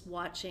just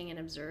watching and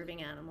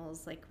observing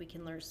animals, like we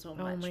can learn so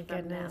much. Oh my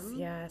goodness, them.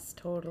 yes,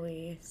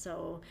 totally.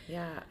 So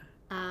yeah.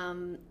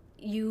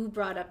 You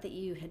brought up that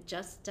you had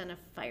just done a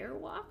fire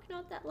walk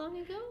not that long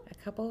ago. A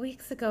couple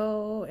weeks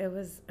ago. It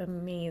was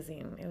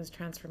amazing. It was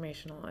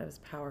transformational. It was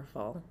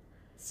powerful.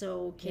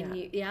 So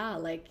did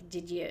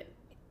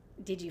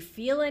you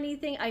feel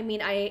anything? I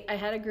mean, I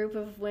had a group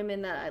of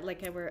women that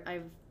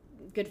I'm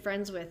good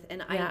friends with,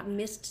 and I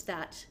missed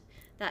that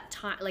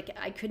time. Like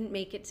I couldn't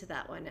make it to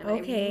that one, and I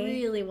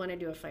really want to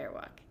do a fire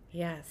walk.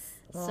 Yes.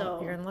 Well,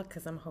 you're in luck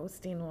because I'm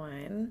hosting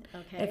one.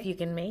 Okay. If you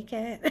can make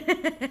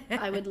it.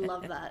 I would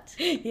love that.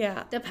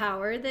 Yeah. The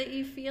power that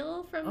you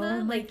feel from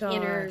that. Oh my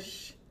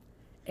gosh.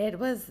 It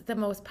was the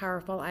most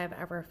powerful I have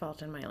ever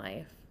felt in my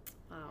life.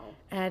 Wow.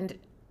 And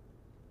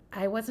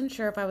I wasn't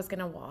sure if I was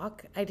going to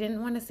walk. I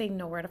didn't want to say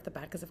no right off the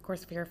bat because, of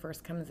course, fear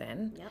first comes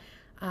in. Yep.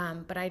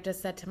 But I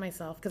just said to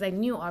myself, because I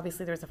knew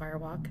obviously there was a fire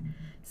walk.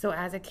 So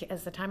as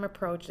the time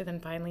approached, and then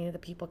finally the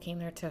people came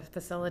there to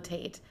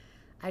facilitate,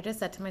 I just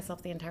said to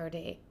myself the entire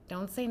day,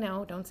 don't say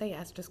no, don't say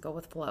yes, just go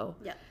with flow.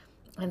 Yeah.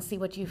 And see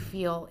what you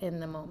feel in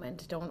the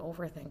moment. Don't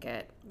overthink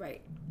it.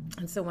 Right.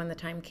 And so when the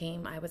time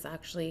came, I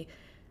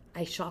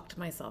shocked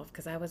myself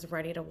because I was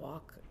ready to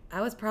walk.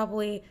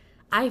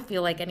 I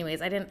feel like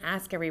anyways, I didn't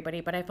ask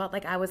everybody, but I felt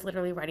like I was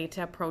literally ready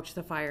to approach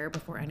the fire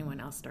before anyone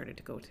else started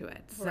to go to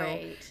it. So,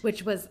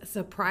 which was a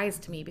surprise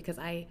to me because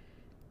I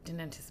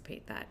didn't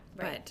anticipate that.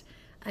 Right. But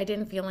I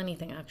didn't feel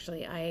anything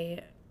actually.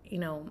 I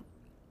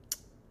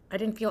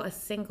didn't feel a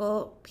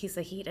single piece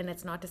of heat, and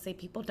it's not to say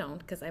people don't,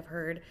 because I've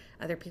heard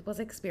other people's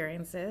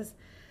experiences.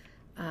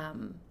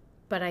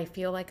 But I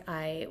feel like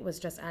I was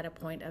just at a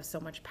point of so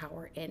much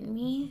power in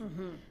me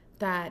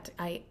that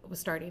I was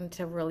starting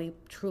to really,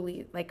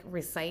 truly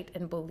recite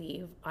and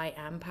believe I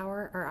am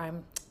power, I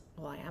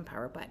am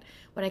power. But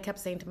what I kept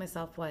saying to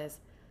myself was,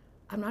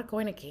 I'm not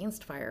going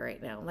against fire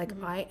right now.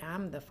 I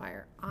am the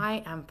fire.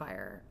 I am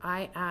fire.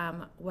 I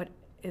am what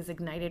is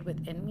ignited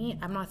within me.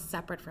 I'm not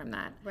separate from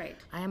that. Right.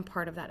 I am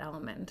part of that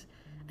element.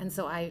 And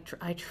so I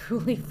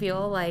truly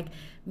feel like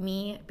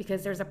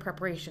because there's a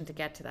preparation to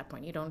get to that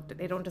point.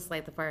 They don't just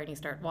light the fire and you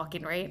start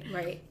walking, right?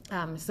 Right.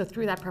 So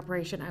through that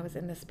preparation, I was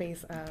in the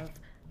space of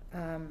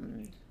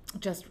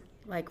just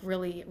like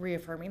really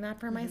reaffirming that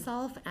for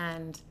myself.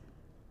 And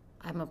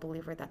I'm a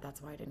believer that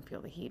that's why I didn't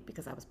feel the heat,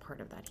 because I was part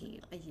of that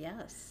heat.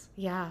 Yes.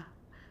 Yeah.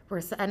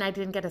 And I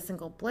didn't get a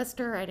single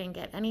blister. I didn't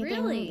get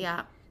anything. Really?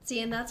 Yeah. See,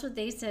 and that's what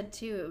they said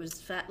too. It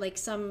was like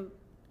some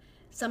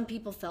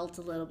people felt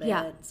a little bit.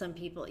 Yeah. Some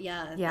people,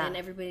 Yeah. And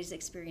everybody's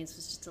experience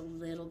was just a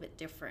little bit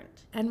different.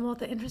 And well,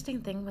 the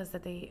interesting thing was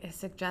that they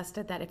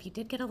suggested that if you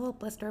did get a little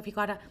blister, if you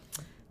got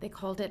they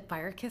called it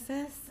fire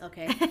kisses.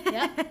 Okay.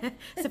 Yeah.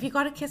 So if you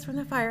got a kiss from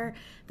the fire,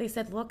 they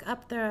said look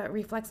up the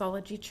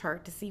reflexology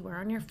chart to see where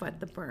on your foot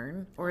the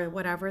burn or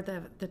whatever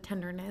the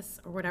tenderness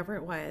or whatever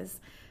it was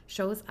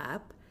shows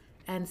up,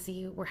 and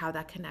see how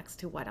that connects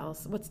to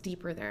what's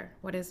deeper there.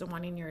 What is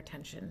wanting your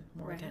attention,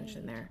 more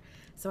attention there.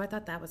 So I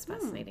thought that was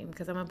fascinating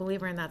because I'm a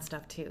believer in that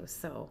stuff too.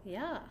 So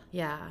yeah.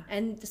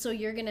 And so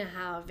you're gonna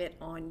have it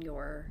on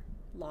your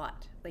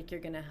lot, like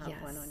you're gonna have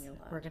one on your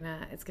lot.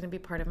 It's gonna be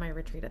part of my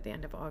retreat at the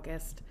end of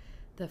August.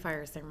 The fire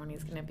walk ceremony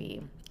is gonna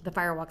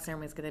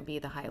be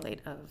the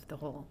highlight of the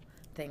whole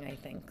thing, I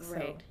think.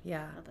 Right. So,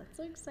 yeah. Oh, that's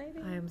so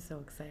exciting. I am so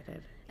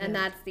excited. And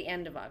that's the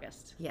end of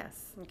August.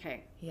 Yes.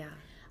 Okay. Yeah.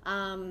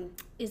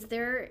 Is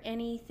there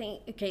anything,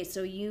 okay,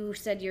 so you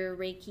said your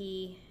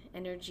Reiki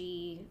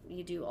energy,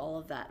 you do all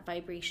of that,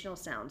 vibrational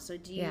sound. So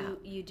do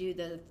you do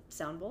the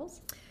sound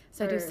bowls?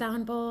 So I do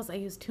sound bowls. I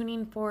use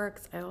tuning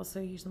forks. I also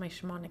use my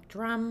shamanic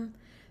drum.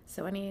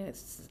 So any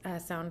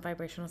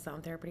vibrational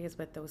sound therapy is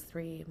with those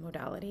three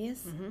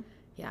modalities. Mm-hmm.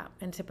 Yeah.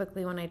 And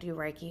typically when I do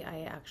Reiki,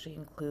 I actually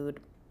include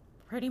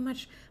pretty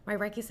much, my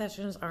Reiki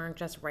sessions aren't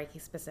just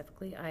Reiki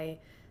specifically. I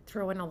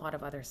throw in a lot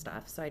of other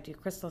stuff. So I do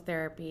crystal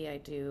therapy, I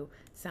do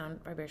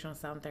vibrational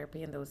sound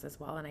therapy and those as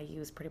well. And I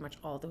use pretty much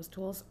all those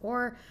tools.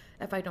 Or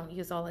if I don't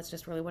use all, it's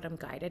just really what I'm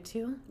guided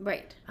to.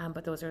 Right.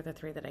 But those are the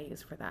three that I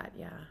use for that.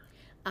 Yeah.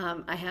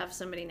 I have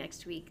somebody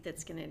next week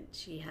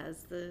she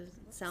has the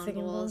sound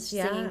singing bowls,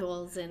 singing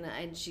bowls,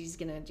 and she's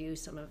gonna do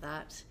some of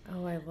that.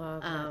 Oh, I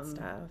love that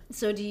stuff.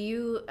 So do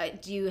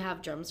you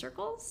have drum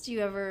circles? Do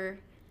you ever?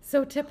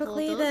 So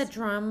typically the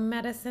drum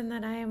medicine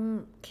that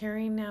I'm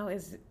carrying now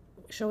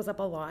shows up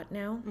a lot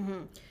now.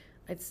 Mm-hmm.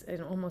 It's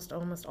in almost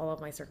all of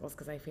my circles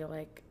because I feel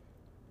like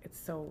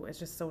it's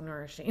just so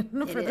nourishing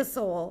for the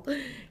soul.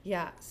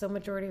 Yeah. So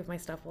majority of my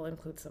stuff will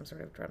include some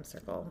sort of drum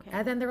circle. Okay.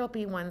 And then there will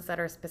be ones that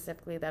are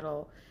specifically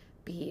that'll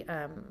be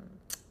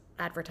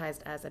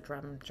advertised as a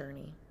drum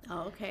journey.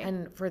 Oh, okay.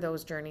 And for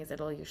those journeys,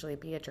 it'll usually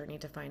be a journey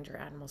to find your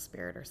animal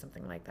spirit or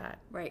something like that.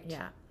 Right.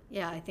 Yeah.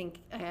 Yeah, I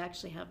think I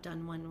actually have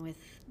done one with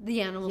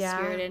the animal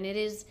spirit, and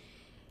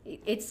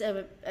it's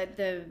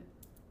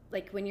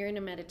like when you're in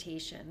a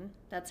meditation,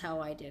 that's how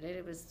I did it.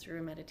 It was through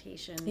a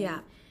meditation. Yeah.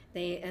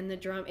 And the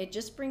drum, it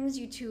just brings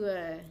you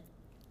to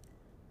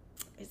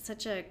it's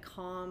such a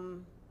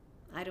calm,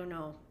 I don't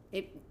know.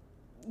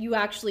 You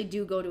actually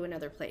do go to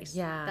another place.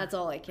 Yeah. That's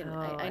all I can,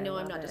 I know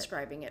I'm not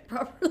describing it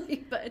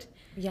properly, but.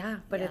 Yeah,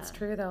 but it's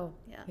true though.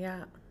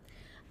 Yeah.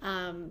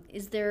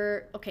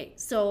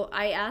 So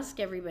I ask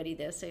everybody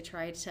this, I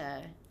try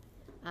to,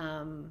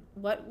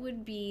 what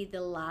would be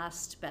the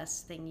last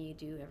best thing you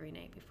do every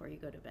night before you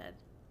go to bed?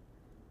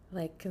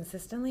 Like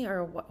consistently,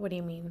 or what do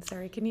you mean?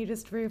 Sorry, can you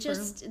just reaffirm?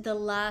 Just the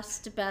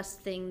last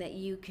best thing that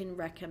you can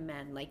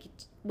recommend, like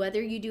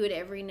whether you do it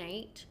every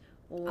night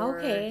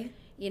or,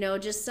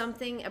 just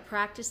a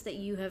practice that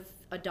you have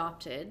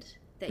adopted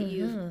that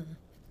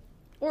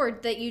or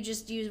that you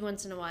just use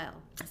once in a while.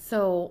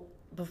 So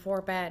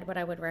before bed, what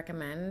I would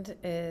recommend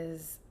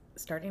is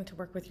starting to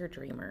work with your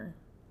dreamer.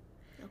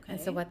 Okay.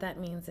 And so what that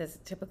means is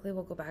typically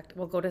we'll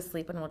go to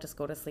sleep and we'll just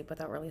go to sleep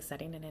without really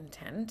setting an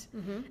intent.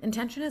 Mm-hmm.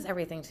 Intention is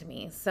everything to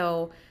me.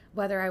 So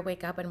whether I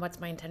wake up and what's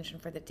my intention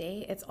for the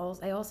day,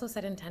 I also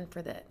set intent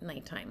for the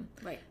nighttime.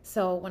 Right.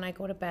 So when I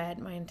go to bed,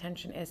 my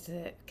intention is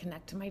to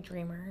connect to my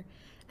dreamer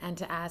and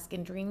to ask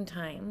in dream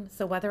time.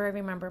 So whether I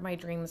remember my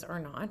dreams or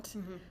not,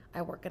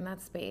 I work in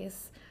that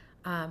space,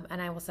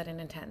 and I will set an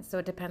intent. So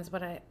it depends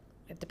what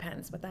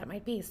that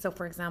might be. So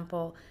for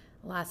example,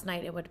 last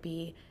night it would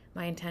be,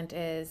 my intent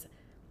is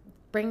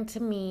bring to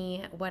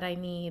me what I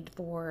need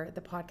for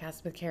the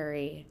podcast with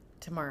Carrie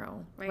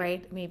tomorrow,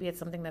 right? Maybe it's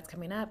something that's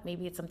coming up.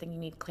 Maybe it's something you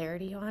need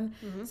clarity on.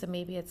 Mm-hmm. So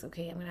maybe it's,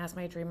 okay, I'm going to ask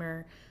my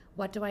dreamer,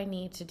 what do I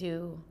need to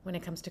do when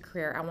it comes to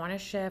career? I want to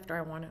shift, or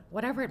I want to,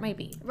 whatever it might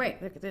be. Right.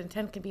 The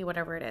intent can be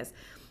whatever it is.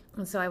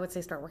 And so I would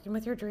say start working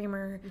with your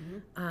dreamer.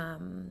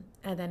 Mm-hmm.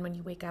 And then when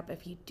you wake up,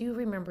 if you do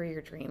remember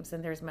your dreams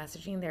and there's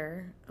messaging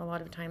there, a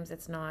lot of times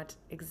it's not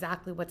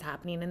exactly what's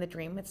happening in the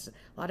dream. It's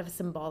a lot of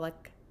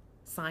symbolic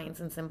signs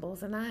and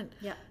symbols in that.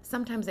 Yeah.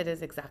 Sometimes it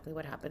is exactly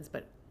what happens,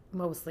 but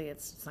mostly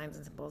it's signs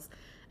and symbols.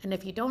 And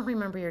if you don't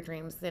remember your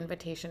dreams, the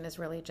invitation is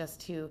really just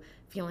to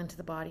feel into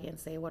the body and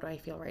say, what do I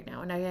feel right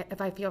now? And if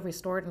I feel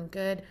restored and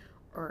good,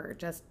 or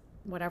just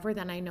whatever,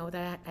 then I know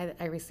that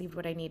I received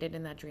what I needed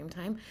in that dream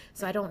time.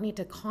 So I don't need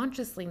to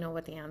consciously know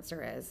what the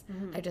answer is.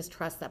 I just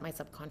trust that my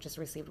subconscious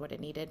received what it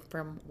needed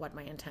from what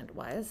my intent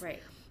was.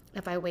 Right.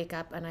 If I wake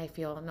up and I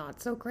feel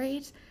not so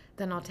great,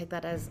 then I'll take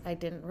that as I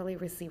didn't really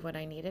receive what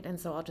I needed. And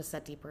so I'll just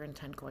set deeper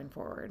intent going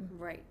forward.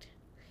 Right.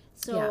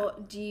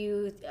 So do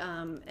you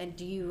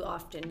do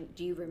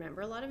you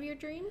remember a lot of your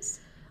dreams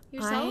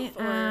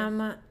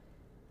yourself?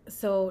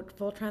 So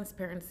full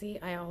transparency,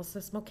 I also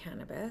smoke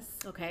cannabis.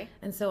 Okay.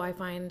 And so I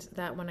find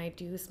that when I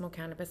do smoke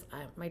cannabis,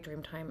 my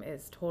dream time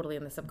is totally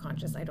in the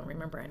subconscious. I don't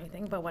remember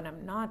anything. But when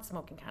I'm not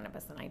smoking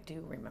cannabis, then I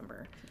do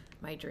remember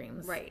my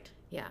dreams. Right.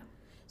 Yeah.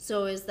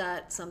 So is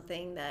that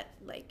something that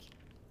like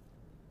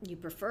you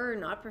prefer,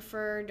 not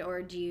preferred,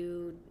 or do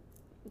you?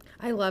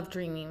 I love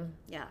dreaming.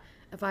 Yeah.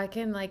 If I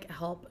can like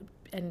help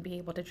and be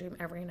able to dream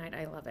every night,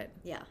 I love it.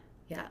 Yeah.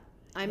 Yeah.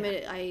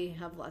 I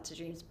have lots of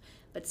dreams.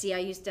 But see, I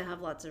used to have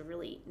lots of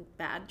really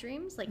bad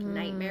dreams, like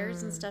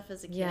nightmares and stuff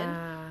as a kid.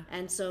 Yeah.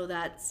 And so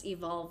that's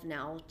evolved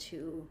now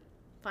to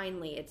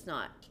finally, it's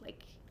not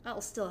like,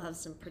 I'll still have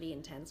some pretty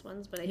intense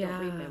ones, but I don't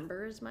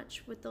remember as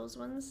much with those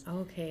ones.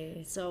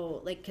 Okay.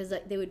 So, like, because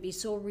they would be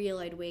so real,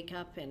 I'd wake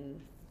up and...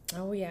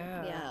 Oh,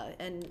 yeah. Yeah.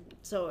 And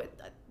so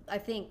I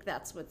think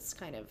that's what's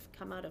kind of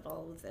come out of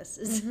all of this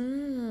is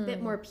a bit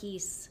more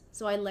peace.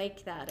 So I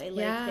like that. I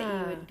like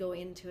that you would go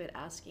into it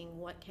asking,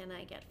 what can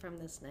I get from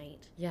this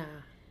night? Yeah.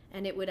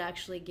 And it would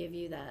actually give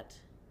you that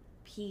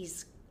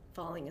peace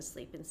falling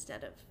asleep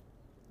instead of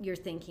you're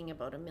thinking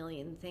about a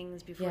million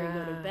things before you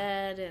go to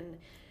bed and,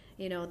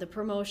 you know, the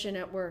promotion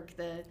at work,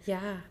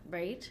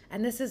 right?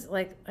 And this is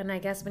like, and I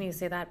guess when you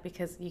say that,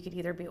 because you could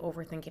either be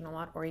overthinking a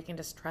lot or you can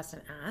just trust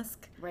and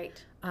ask.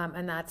 Right.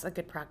 And that's a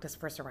good practice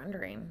for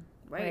surrendering.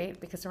 Right?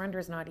 Because surrender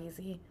is not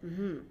easy.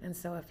 And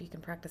so if you can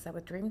practice that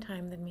with dream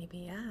time, then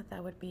maybe,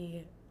 that would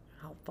be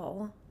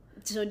helpful.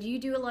 So do you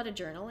do a lot of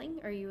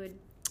journaling?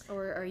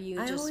 Or are you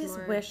just I always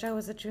wish I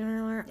was a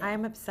journaler. Yeah.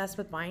 I'm obsessed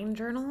with buying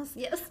journals.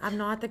 Yes. I'm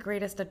not the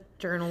greatest at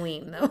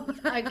journaling, though.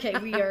 Okay,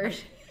 we are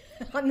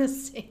on the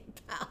same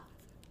path.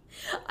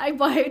 I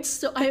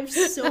have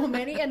so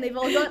many, and they've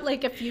all got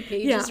like a few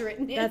pages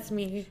written in. That's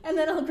me. And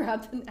then I'll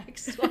grab the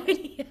next one.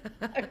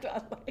 I've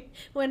got like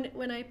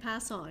when I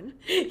pass on,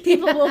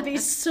 people will be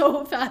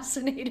so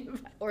fascinated,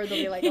 or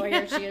they'll be like, "Oh,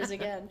 here she is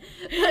again."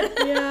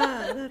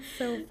 Yeah, that's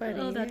so funny.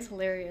 Oh, that's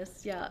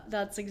hilarious. Yeah,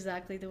 that's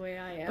exactly the way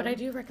I am. But I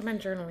do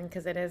recommend journaling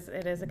because it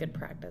is a good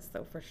practice,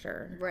 though, for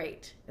sure.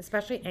 Right.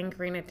 Especially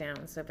anchoring it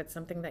down. So if it's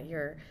something that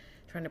you're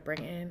trying to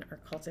bring in or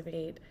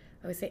cultivate,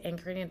 I always say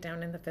anchoring it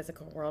down in the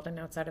physical world and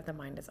outside of the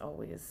mind is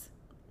always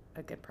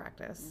a good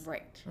practice.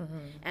 Right.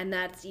 And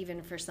that's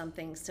even for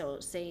something, so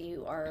say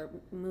you are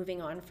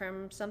moving on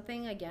from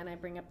something, again, I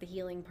bring up the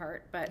healing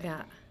part, but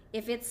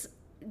if it's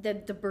the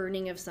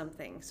burning of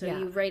something, so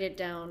you write it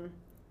down,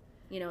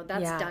 you know,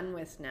 that's done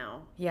with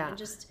now. Yeah. And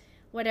just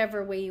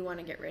whatever way you want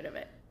to get rid of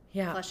it.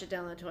 Yeah. Flush it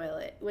down the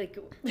toilet. Like,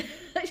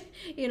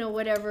 you know,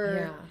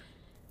 whatever. Yeah.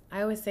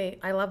 I always say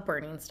I love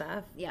burning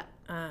stuff. Yeah.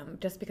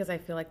 Just because I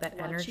feel like that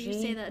energy. You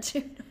say that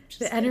too.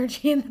 The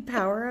energy and the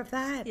power of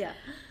that. Yeah.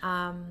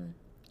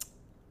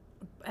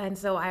 And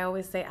so I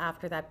always say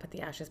after that, put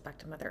the ashes back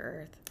to Mother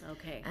Earth.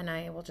 Okay. And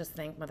I will just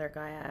thank Mother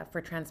Gaia for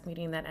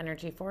transmuting that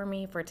energy for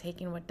me, for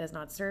taking what does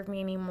not serve me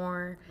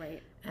anymore.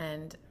 Right.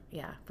 And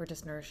for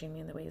just nourishing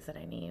me in the ways that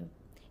I need.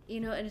 You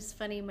know, and it's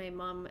funny, my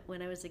mom,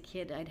 when I was a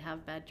kid, I'd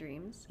have bad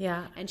dreams.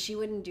 Yeah. And she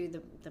wouldn't do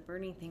the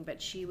burning thing,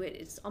 but she would,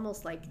 it's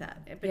almost like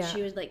that. But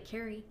she was like,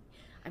 Carrie,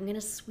 I'm going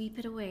to sweep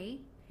it away.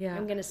 Yeah.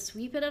 I'm going to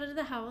sweep it out of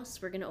the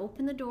house. We're going to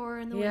open the door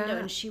and the window,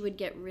 and she would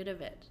get rid of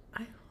it.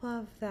 I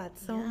love that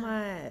so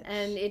much.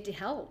 And it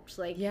helped.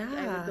 Like,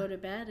 I would go to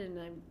bed and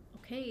I'm,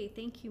 okay,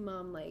 thank you,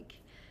 Mom. Like,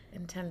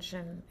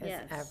 intention is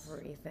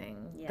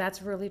everything. Yeah.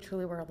 That's really,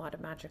 truly where a lot of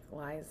magic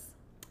lies.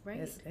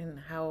 Right. Is in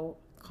how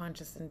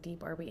conscious and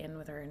deep are we in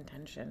with our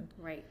intention.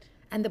 Right.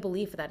 And the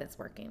belief that it's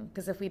working.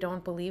 Because if we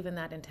don't believe in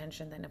that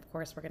intention, then of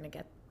course we're going to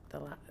get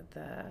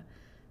the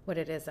what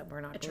it is that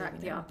we're not attract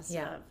the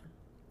opposite of.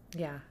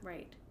 Yeah.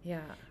 Right.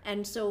 Yeah.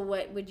 And so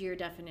what would your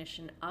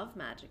definition of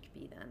magic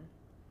be then?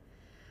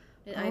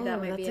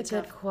 That's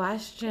a good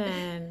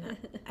question.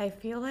 I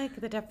feel like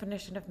the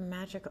definition of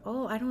magic,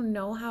 I don't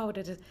know how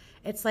to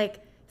it's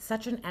like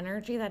such an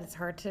energy that it's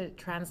hard to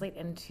translate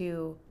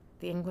into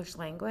the English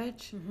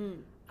language.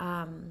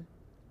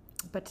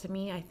 But to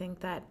me, I think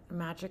that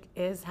magic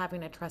is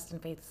having a trust and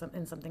faith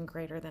in something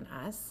greater than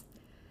us,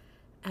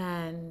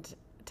 and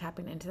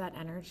tapping into that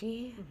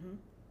energy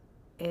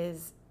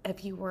is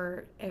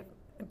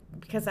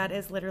because that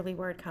is literally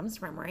where it comes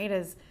from, right?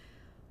 Is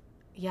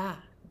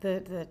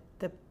the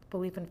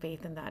belief and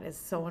faith in that is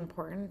so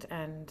important,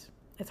 and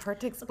it's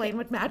hard to explain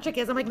what magic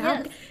is. I'm like,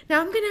 now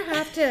I'm going to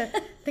have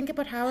to think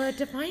about how to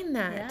define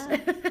that.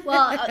 Yeah.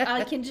 Well,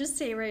 I can just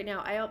say right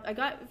now, I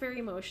got very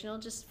emotional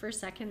just for a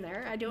second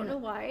there. I don't know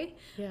why,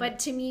 but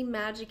to me,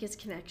 magic is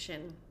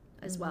connection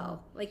as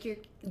well. Like the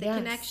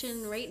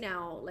connection right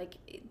now, like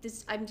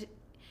this,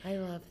 I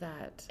love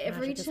that.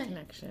 Every magic time, is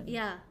connection.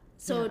 Yeah.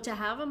 So to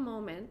have a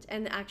moment,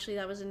 and actually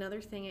that was another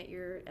thing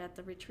at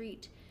the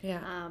retreat.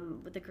 Yeah.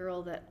 With the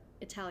girl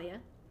Italia.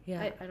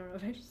 Yeah. I don't know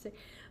if I should say,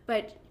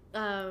 but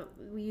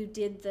you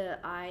did the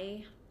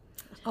eye.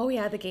 Oh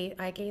yeah,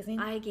 eye gazing.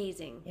 Eye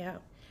gazing. Yeah.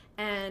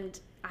 And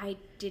I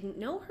didn't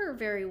know her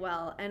very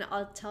well, and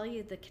I'll tell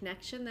you the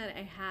connection that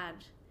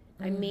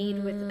I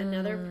made with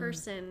another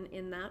person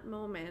in that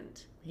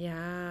moment.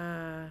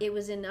 Yeah. It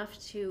was enough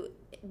to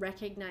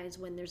recognize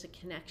when there's a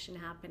connection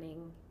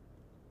happening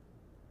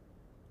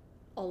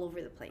all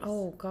over the place.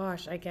 Oh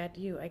gosh, I get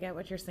you. I get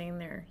what you're saying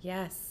there.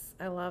 Yes,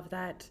 I love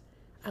that.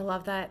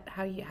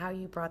 How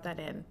you brought that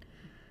in,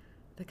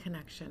 the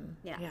connection.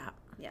 Yeah. Yeah.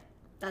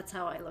 That's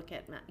how I look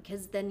at it,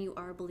 because then you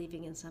are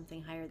believing in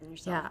something higher than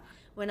yourself. Yeah.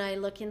 When I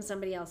look in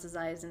somebody else's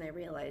eyes and I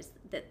realize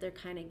that they're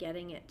kind of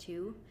getting it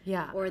too,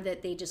 Yeah. or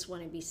that they just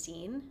want to be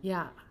seen,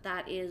 Yeah.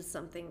 that is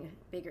something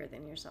bigger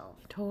than yourself.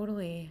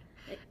 Totally.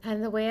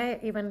 And the way I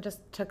even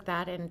just took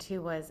that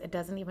into was, it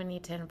doesn't even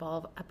need to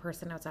involve a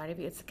person outside of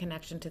you. It's a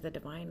connection to the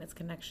divine. It's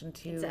connection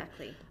to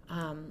Exactly.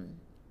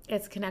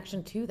 It's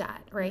connection to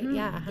that, right? Mm-hmm.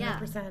 Yeah,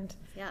 100%.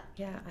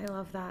 Yeah, I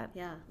love that.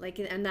 Yeah,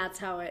 and that's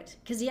how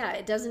because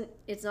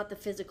it's not the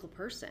physical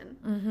person.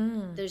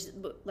 Mm-hmm. There's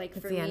like, it's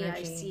for me,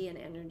 energy. I see an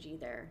energy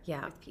there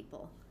with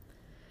people.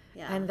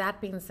 Yeah. And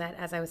that being said,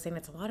 as I was saying,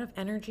 it's a lot of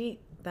energy.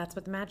 That's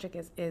what the magic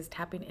is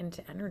tapping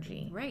into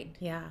energy. Right.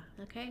 Yeah.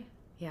 Okay.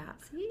 Yeah.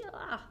 See,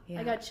 Yeah.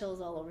 I got chills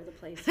all over the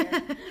place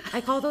here. I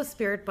call those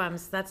spirit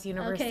bumps. That's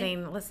universe Okay.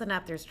 saying, listen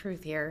up, there's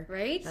truth here.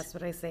 Right? That's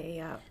what I say,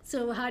 yeah.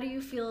 So how do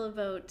you feel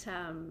about,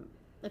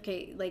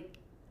 like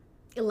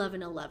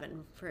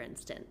 11:11, for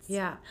instance?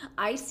 Yeah.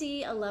 I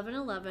see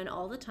 11:11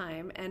 all the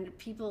time, and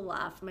people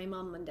laugh. My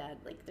mom and dad,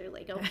 they're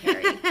like, "Oh,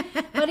 Carrie,"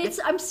 but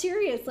I'm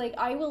serious. Like,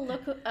 I will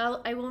look.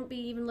 I won't be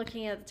even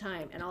looking at the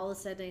time, and all of a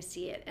sudden I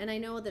see it, and I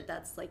know that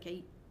that's like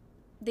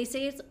they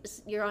say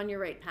you're on your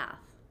right path.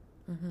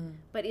 Mm-hmm.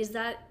 But is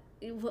that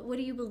what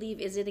do you believe?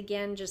 Is it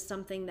again just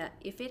something that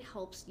if it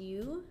helps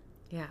you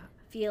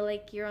feel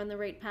like you're on the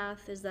right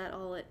path, is that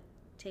all it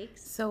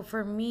takes? So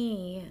for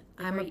me,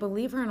 I'm a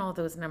believer in all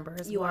those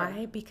numbers.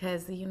 Why?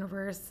 Because the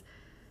universe,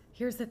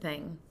 here's the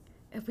thing.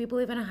 If we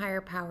believe in a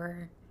higher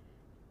power,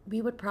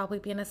 we would probably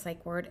be in a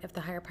psych ward if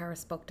the higher power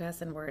spoke to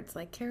us in words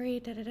like, Carrie,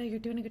 da-da-da, you're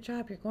doing a good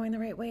job, you're going the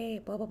right way,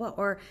 blah, blah, blah.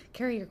 Or,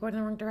 Carrie, you're going in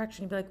the wrong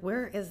direction. You'd be like,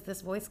 where is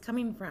this voice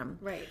coming from?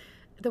 Right.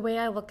 The way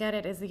I look at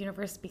it is the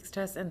universe speaks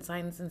to us in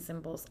signs and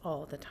symbols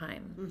all the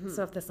time. Mm-hmm.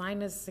 So if the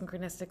sign is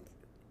synchronistic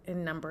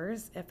in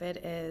numbers, if it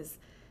is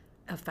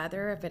a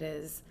feather, if it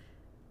is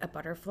a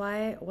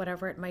butterfly,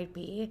 whatever it might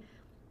be,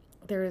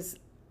 there's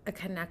a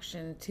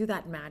connection to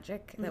that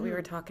magic that we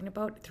were talking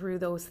about through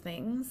those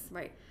things.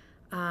 Right.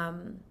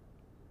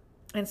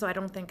 And so I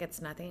don't think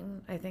it's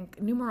nothing. I think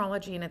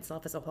numerology in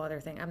itself is a whole other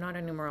thing. I'm not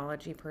a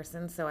numerology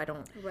person, so I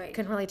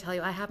couldn't really tell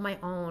you. I have my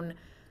own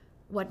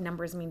what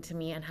numbers mean to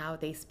me and how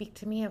they speak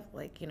to me, of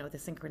like, the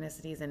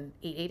synchronicities in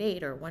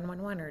 888 or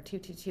 111 or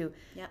 222.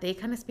 Yeah. They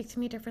kind of speak to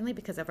me differently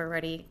because I've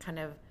already kind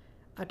of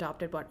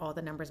adopted what all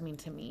the numbers mean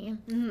to me.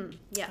 Mm-hmm.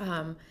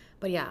 Yeah.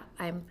 But yeah,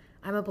 I'm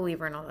a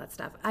believer in all that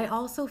stuff. I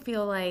also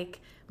feel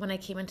like when I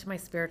came into my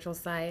spiritual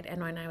side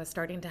and when I was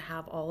starting to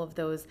have all of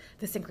the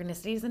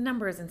synchronicities and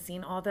numbers and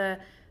seeing all the,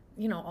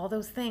 all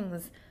those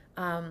things,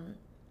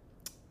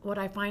 what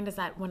I find is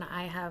that when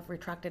I have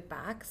retracted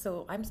back,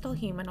 so I'm still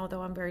human,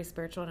 although I'm very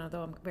spiritual and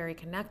although I'm very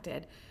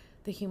connected,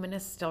 the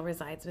humanness still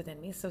resides within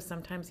me. So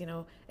sometimes,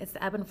 it's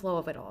the ebb and flow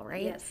of it all,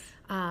 right? Yes.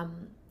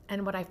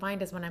 And what I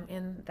find is when I'm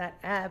in that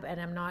ebb and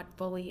I'm not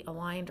fully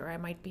aligned, or I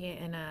might be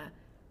in a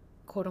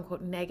quote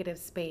unquote negative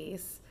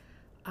space,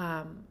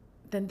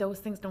 then those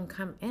things don't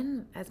come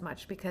in as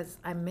much because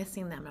I'm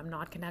missing them. I'm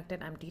not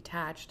connected. I'm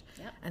detached.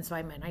 Yep. And so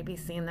I might not be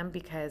seeing them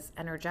because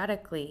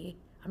energetically,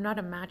 I'm not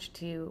a match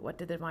to what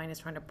the divine is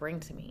trying to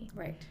bring to me.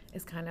 Right.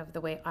 Is kind of the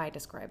way I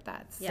describe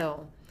that. Yeah.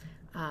 So,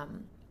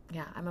 I'm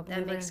a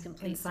believer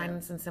in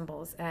signs and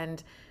symbols.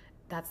 And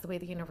that's the way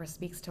the universe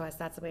speaks to us.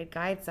 That's the way it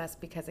guides us.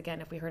 Because again,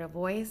 if we heard a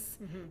voice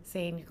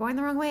saying, you're going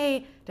the wrong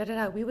way,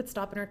 we would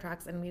stop in our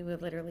tracks and we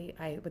would literally,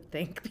 I would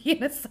think, be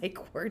in a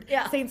psych ward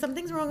saying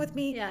something's wrong with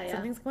me.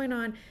 Something's going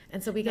on.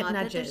 And so we get Not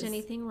nudges. Not that there's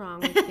anything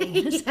wrong with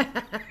things.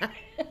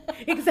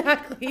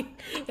 Exactly.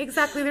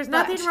 There's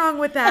nothing wrong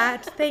with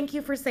that. Thank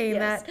you for saying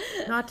that.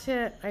 Not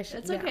to, I should.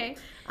 It's okay.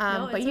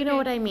 No, but you know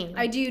what I mean.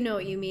 I do know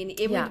what you mean.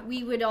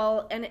 We would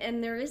all,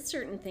 and there is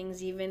certain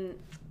things even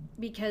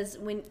because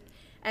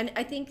and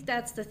I think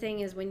that's the thing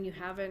is when you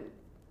haven't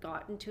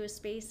gotten to a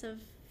space of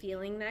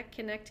feeling that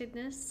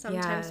connectedness,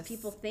 sometimes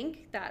people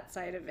think that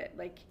side of it,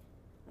 like,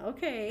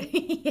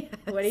 okay,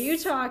 what are you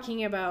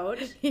talking about?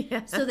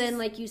 So then,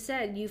 like you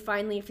said, you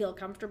finally feel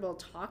comfortable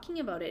talking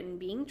about it and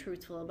being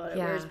truthful about it,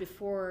 whereas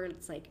before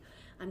it's like,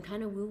 I'm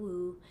kind of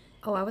woo-woo.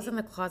 Oh, I was in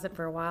the closet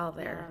for a while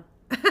there.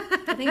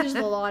 I think there's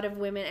a lot of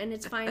women, and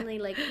it's finally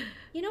like,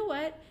 you know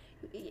what?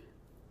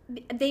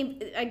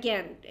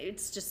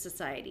 It's just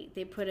society.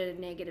 They put a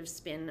negative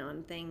spin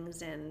on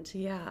things, and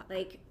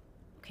like,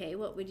 Okay,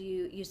 what would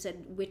you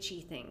said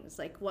witchy things.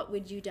 Like, what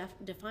would you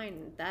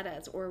define that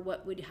as? Or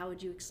how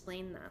would you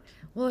explain that?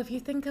 Well, if you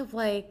think of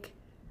like,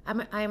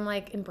 I'm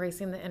like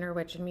embracing the inner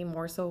witch in me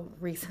more so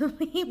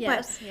recently,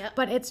 Yes, but yep.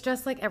 but it's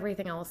just like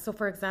everything else. So,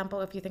 for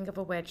example, if you think of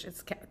a witch,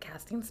 it's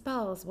casting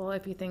spells. Well,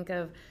 if you think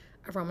of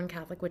a Roman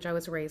Catholic, which I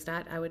was raised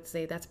at, I would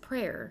say that's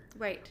prayer,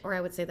 Right. or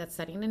I would say that's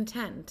setting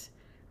intent,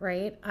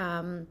 right?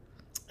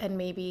 And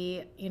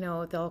maybe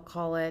they'll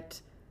call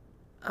it.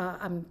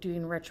 I'm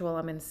doing ritual.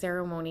 I'm in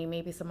ceremony.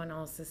 Maybe someone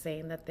else is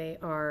saying that they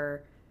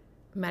are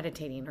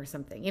meditating or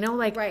something,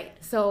 like, Right.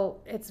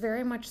 so it's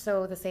very much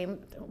so the same.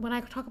 When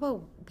I talk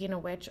about being a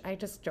witch, I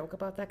just joke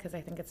about that because I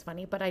think it's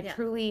funny, but I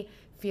truly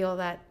feel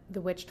that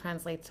the witch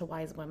translates to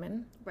wise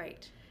women,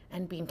 Right.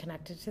 and being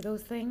connected to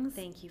those things.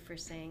 Thank you for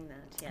saying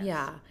that.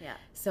 Yes. Yeah.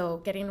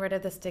 So getting rid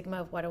of the stigma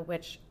of what a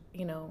witch,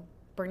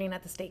 burning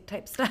at the stake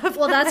type stuff.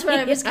 Well, that's what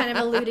I was kind of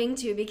alluding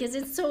to, because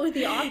it's so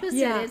the opposite.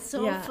 Yeah, It's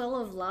so yeah. full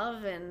of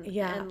love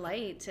and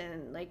light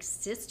and like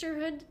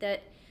sisterhood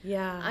that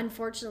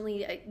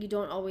unfortunately you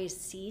don't always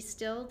see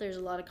still. There's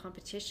a lot of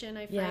competition,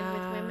 I find,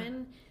 with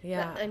women.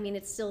 Yeah. But, I mean,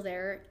 it's still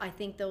there. I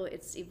think, though,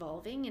 it's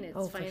evolving and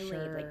it's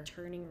finally like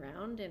turning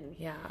around and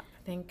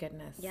thank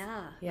goodness.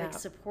 Like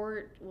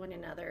support one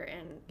another,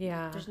 and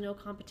there's no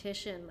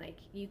competition. Like,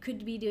 you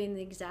could be doing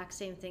the exact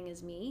same thing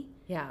as me.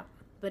 Yeah.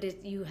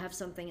 But you have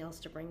something else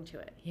to bring to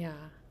it. Yeah.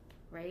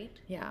 Right?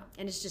 Yeah.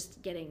 And it's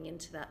just getting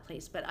into that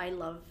place. But I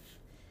love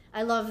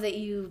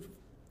that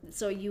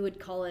so you would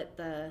call it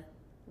the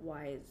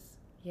wise.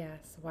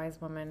 Yes, wise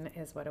woman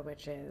is what a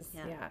witch is.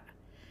 Yeah.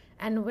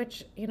 And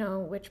witch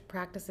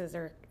practices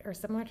are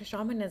similar to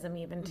shamanism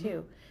even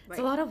too. Right. It's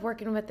a lot of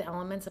working with the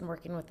elements and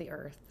working with the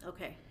earth.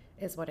 Okay.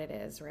 Is what it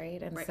is,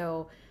 right? And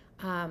so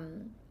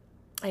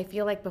I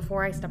feel like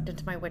before I stepped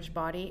into my witch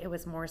body, it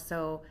was more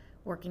so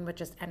working with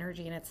just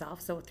energy in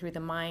itself. So through the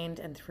mind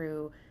and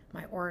through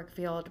my auric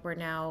field, where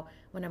now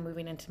when I'm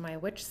moving into my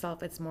witch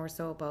self, it's more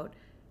so about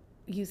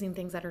using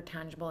things that are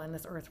tangible in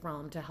this earth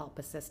realm to help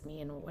assist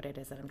me in what it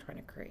is that I'm trying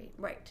to create.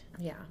 Right.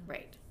 Yeah.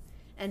 Right.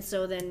 And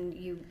so then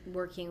you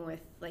working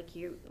with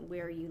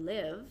where you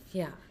live.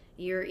 Yeah.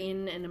 You're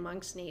in and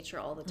amongst nature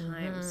all the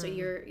time. Mm-hmm. So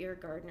you're a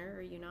gardener,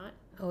 are you not?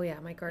 Oh yeah,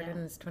 my garden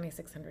is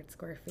 2,600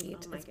 square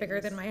feet. It's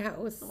bigger than my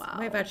house. Wow.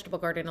 My vegetable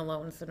garden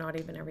alone, so not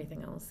even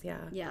everything else. Yeah.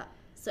 Yeah.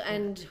 So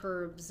and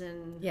herbs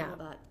and all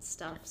that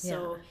stuff.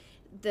 So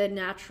the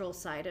natural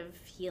side of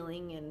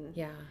healing and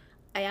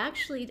I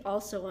actually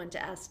also want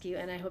to ask you,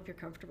 and I hope you're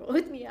comfortable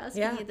with me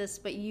asking you this,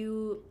 but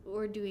you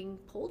were doing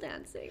pole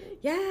dancing.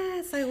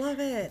 Yes, I love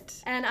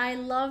it. And I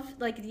love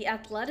like the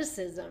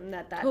athleticism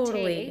that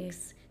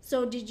takes.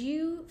 So did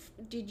you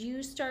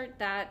start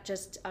that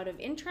just out of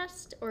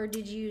interest, or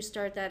did you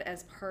start that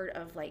as part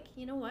of like,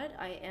 you know what,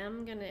 I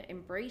am going to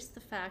embrace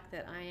the fact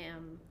that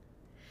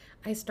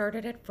I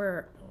started it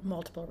for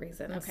multiple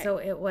reasons. Okay. So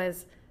it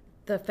was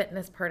the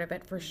fitness part of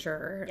it for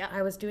sure. Yeah.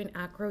 I was doing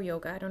acro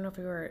yoga. I don't know if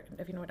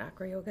you know what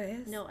acro yoga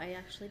is. No, I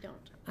actually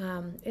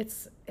don't.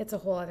 It's a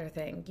whole other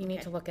thing. You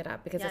need to look it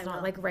up because it's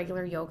not like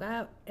regular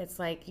yoga. It's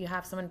like you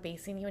have someone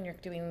basing you and you're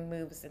doing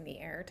moves in the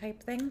air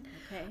type thing.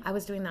 Okay. I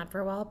was doing that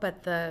for a while,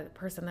 but the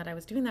person that I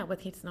was doing that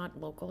with, he's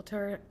not local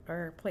to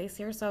our place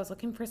here, so I was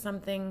looking for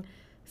something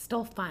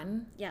still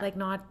fun, like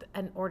not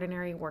an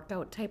ordinary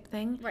workout type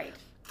thing. Right.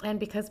 And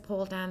because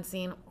pole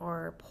dancing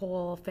or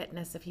pole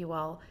fitness, if you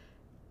will,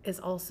 is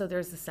also,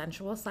 there's the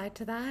sensual side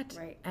to that.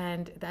 Right.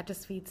 And that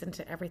just feeds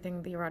into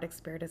everything the erotic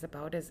spirit is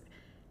about, is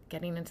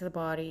getting into the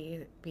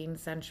body, being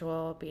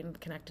sensual, being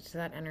connected to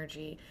that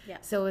energy. Yeah.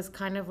 So it was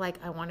kind of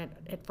like I wanted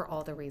it for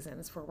all the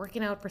reasons, for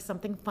working out, for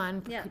something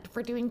fun,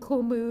 for doing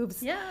cool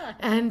moves. Yeah.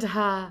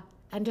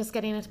 And just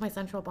getting into my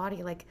sensual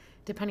body, like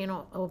depending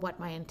on what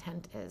my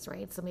intent is,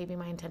 right? So maybe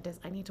my intent is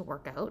I need to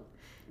work out.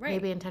 Right.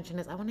 Maybe intention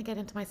is I want to get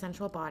into my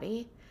sensual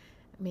body.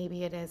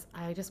 Maybe it is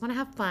I just want to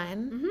have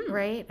fun,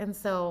 right? And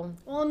so...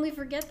 Well, and we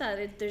forget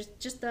that. There's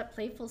just that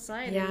playful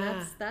side. Yeah.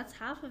 And that's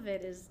half of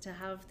it, is to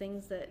have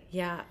things that...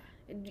 Yeah.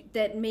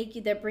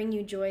 That bring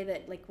you joy,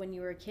 that like when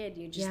you were a kid,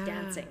 you're just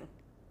dancing.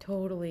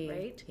 Totally.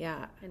 Right?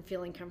 Yeah. And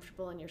feeling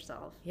comfortable in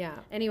yourself. Yeah.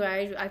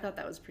 Anyway, I thought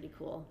that was pretty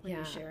cool when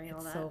you're sharing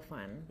all that. It's so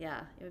fun.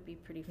 Yeah, it would be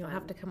pretty fun. You'll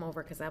have to come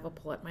over because I have a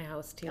pole at my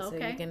house too, so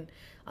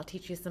I'll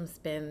teach you some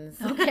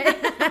spins. Okay.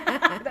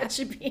 That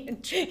should be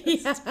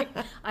interesting.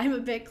 Yeah. I'm a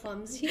bit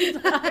clumsy,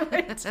 but I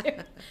would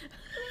too.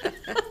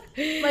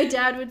 My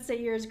dad would say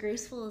you're as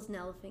graceful as an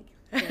elephant.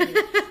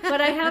 But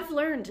I have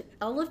learned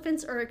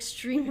elephants are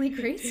extremely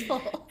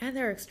graceful. And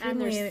they're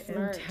extremely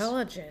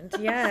intelligent.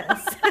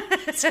 Yes.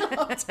 So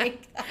I'll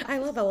take that. I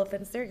love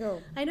elephants. There you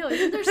go. I know.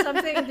 Isn't there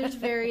something there's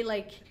very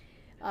like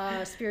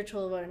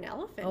spiritual about an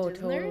elephant? Oh,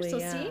 isn't totally. There? So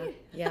yeah. see?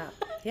 Yeah.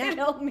 Yeah. It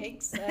all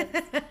makes sense.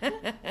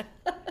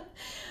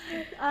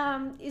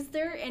 Is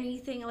there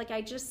anything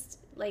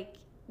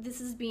this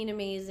has been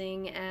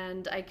amazing,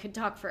 and I could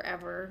talk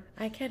forever.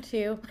 I can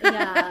too.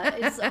 Yeah,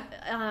 it's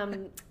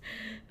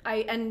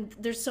and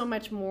there's so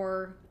much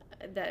more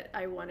that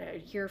I want to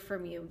hear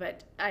from you,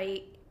 but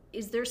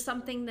is there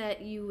something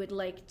that you would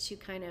like to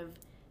kind of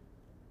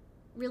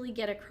really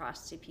get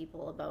across to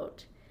people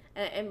about,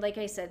 and like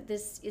I said,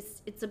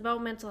 it's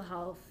about mental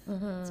health,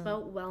 it's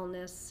about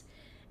wellness,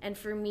 and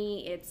for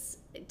me, it's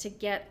to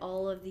get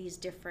all of these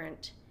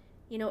different,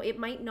 it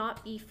might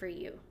not be for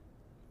you,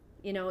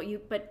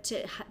 but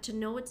to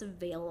know it's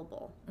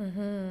available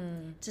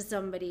to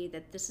somebody,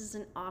 that this is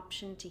an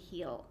option to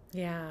heal.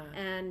 Yeah.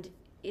 And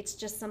it's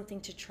just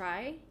something to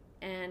try.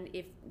 And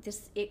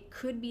it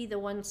could be the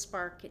one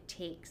spark it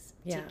takes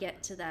to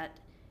get to the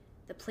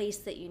place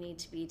that you need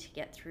to be to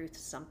get through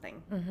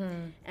something.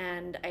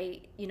 And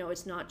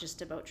it's not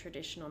just about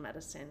traditional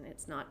medicine.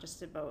 It's not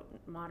just about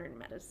modern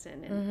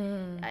medicine.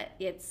 And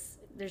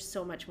there's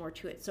so much more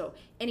to it. So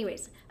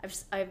anyways,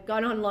 I've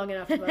gone on long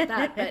enough about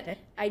that, but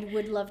I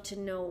would love to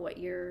know what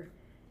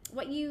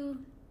you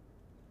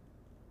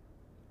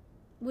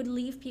would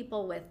leave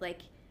people with,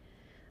 like.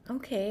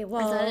 Okay,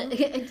 well,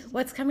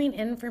 what's coming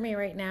in for me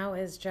right now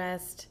is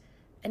just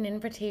an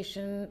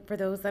invitation for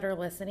those that are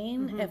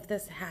listening. If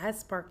this has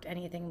sparked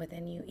anything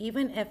within you,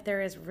 even if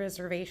there is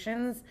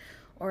reservations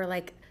or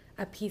like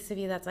a piece of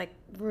you that's like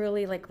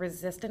really like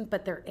resistant,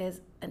 but there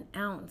is an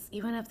ounce,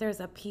 even if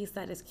there's a piece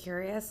that is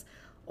curious,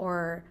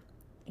 or,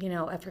 if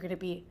you're going to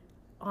be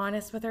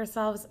honest with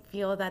ourselves,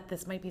 feel that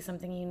this might be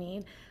something you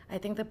need. I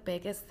think the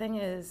biggest thing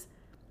is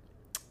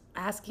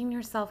asking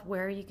yourself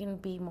where you can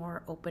be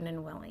more open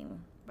and willing.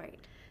 Right.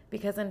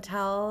 Because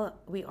until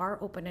we are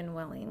open and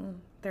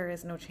willing, there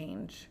is no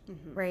change,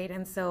 right?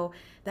 And so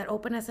that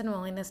openness and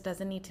willingness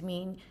doesn't need to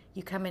mean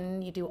you come in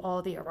and you do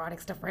all the erotic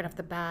stuff right off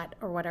the bat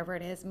or whatever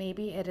it is.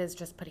 Maybe it is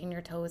just putting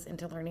your toes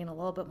into learning a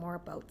little bit more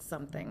about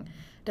something.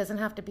 It doesn't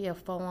have to be a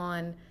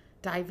full-on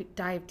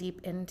dive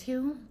deep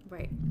into.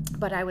 Right.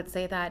 But I would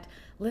say that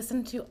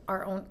listen to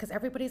our own, because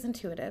everybody's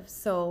intuitive.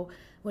 So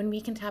when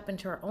we can tap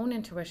into our own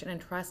intuition and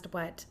trust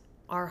what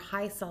our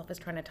high self is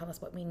trying to tell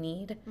us what we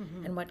need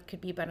and what could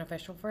be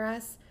beneficial for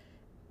us.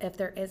 If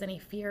there is any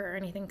fear or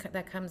anything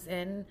that comes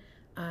in,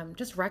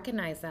 just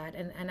recognize that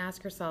and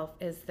ask yourself,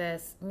 is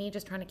this me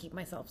just trying to keep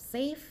myself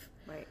safe?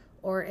 Right.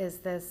 Or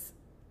is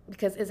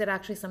it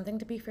actually something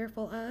to be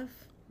fearful of?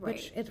 Right.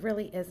 Which it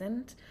really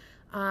isn't.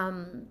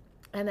 And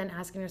then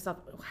asking yourself,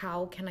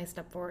 how can I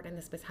step forward in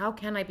this space? How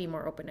can I be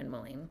more open and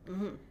willing?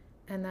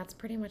 And that's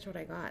pretty much what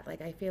I got.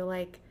 Like, I feel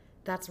like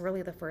that's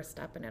really the first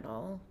step in it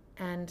all.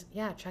 And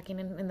checking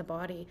in the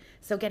body.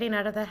 So getting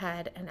out of the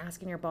head and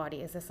asking your body,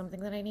 is this something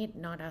that I need?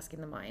 Not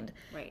asking the mind.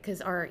 Right. Because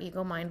our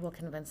ego mind will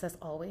convince us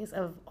always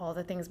of all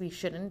the things we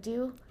shouldn't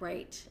do.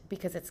 Right.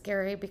 Because it's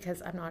scary,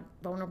 because I'm not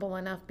vulnerable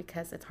enough,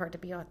 because it's hard to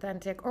be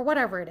authentic, or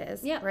whatever it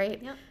is. Yeah.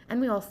 Right? Yeah. And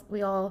we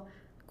all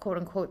quote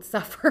unquote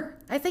suffer.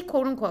 I say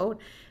quote unquote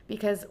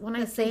because when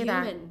I say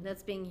that,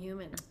 that's being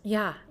human.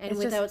 Yeah. And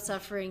without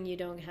suffering, you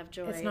don't have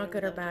joy. It's not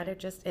good or bad. It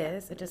just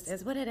is. It just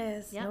is what it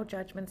is. Yeah. No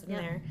judgments in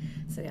there.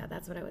 So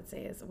that's what I would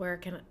say is where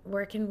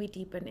can we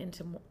deepen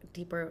into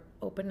deeper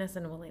openness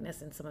and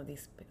willingness in some of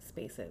these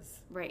spaces.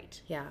 Right.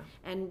 Yeah.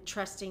 And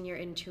trusting your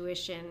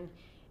intuition.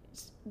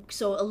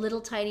 So a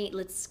little tiny,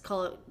 let's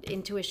call it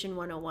intuition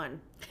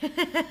 101.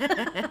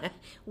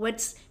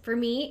 For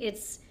me,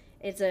 it's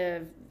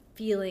a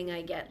feeling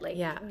I get, like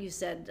you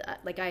said,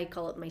 like I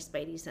call it my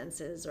spidey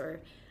senses,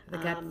 or the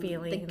gut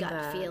feeling,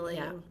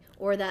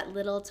 or that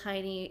little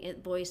tiny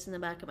voice in the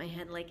back of my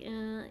head, like,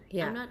 I'm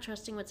not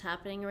trusting what's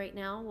happening right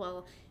now.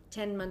 Well,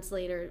 10 months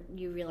later,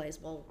 you realize,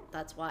 well,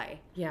 that's why.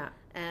 Yeah.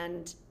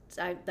 And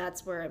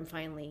that's where I'm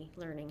finally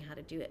learning how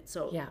to do it.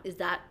 So is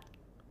that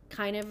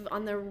kind of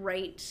on the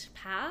right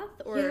path?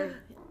 Or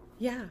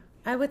Yeah.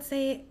 I would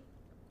say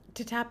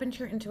to tap into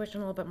your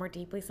intuition a little bit more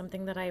deeply,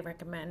 something that I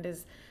recommend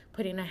is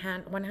putting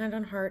one hand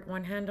on heart,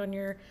 one hand on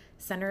your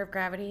center of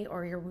gravity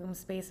or your womb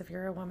space if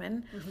you're a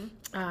woman,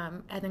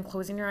 and then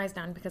closing your eyes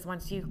down, because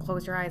once you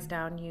close your eyes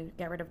down, you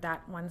get rid of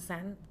that one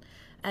sense,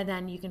 and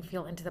then you can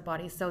feel into the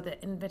body. So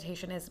the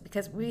invitation is,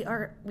 because we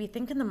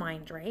think in the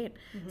mind, right?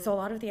 So a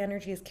lot of the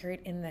energy is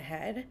carried in the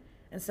head.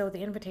 And so the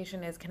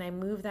invitation is, can I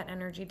move that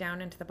energy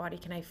down into the body?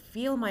 Can I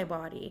feel my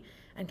body?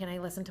 And can I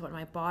listen to what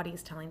my body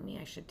is telling me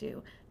I should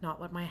do, not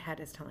what my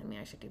head is telling me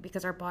I should do?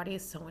 Because our body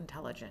is so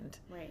intelligent.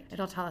 Right.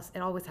 It'll tell us,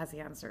 it always has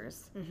the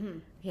answers.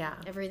 Yeah.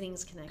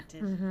 Everything's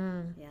connected.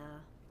 Yeah.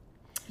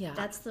 Yeah.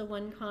 That's the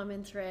one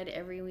common thread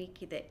every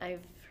week that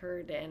I've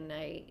heard, and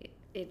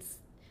it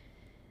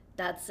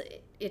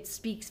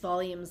speaks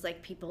volumes.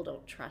 Like, people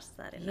don't trust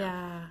that enough.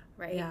 Yeah.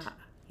 Right?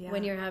 Yeah.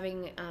 When you're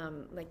having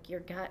like your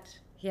gut.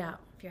 Yeah.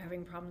 If you're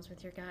having problems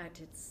with your gut,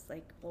 it's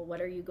like, well,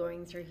 what are you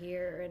going through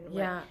here? And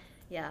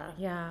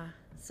yeah.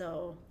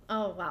 So,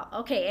 oh wow.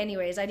 Okay.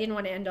 Anyways, I didn't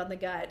want to end on the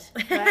gut,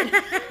 but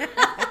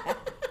I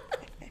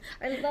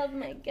love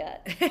my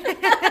gut.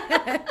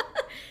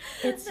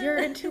 It's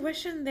your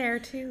intuition there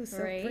too. So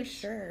for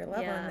sure, love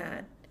on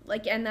that.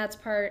 Like, and that's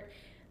part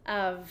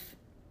of,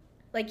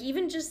 like,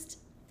 even just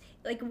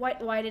like,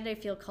 why did I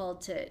feel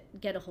called to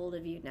get a hold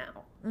of you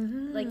now?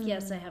 Like,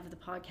 yes, I have the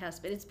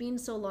podcast, but it's been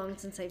so long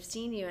since I've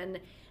seen you, and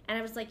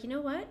I was like, you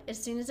know what?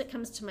 As soon as it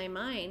comes to my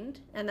mind,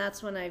 and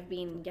that's when I've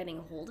been getting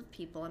a hold of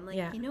people, I'm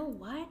like, you know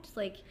what?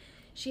 Like,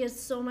 she has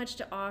so much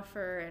to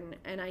offer,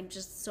 and I'm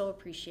just so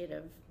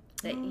appreciative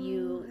that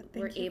you Thank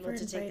were you able for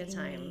to take the inviting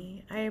time.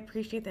 me. I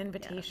appreciate the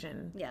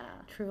invitation. Yeah.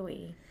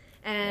 Truly.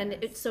 And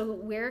Yes. so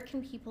where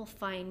can people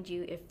find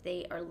you if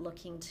they are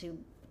looking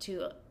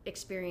to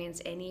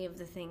experience any of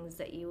the things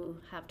that you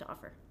have to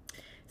offer?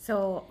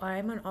 So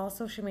I'm on all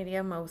social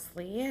media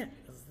mostly.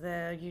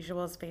 The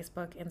usual is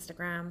Facebook,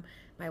 Instagram.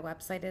 My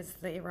website is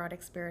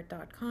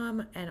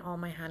theeroticspirit.com, and all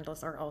my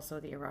handles are also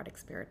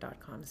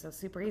theeroticspirit.com. So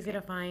super easy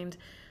to find.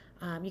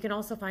 You can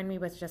also find me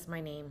with just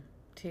my name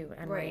too,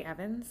 and Right. Ray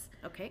Evans.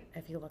 Okay.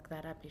 If you look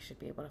that up, you should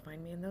be able to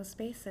find me in those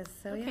spaces.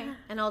 So Okay. yeah.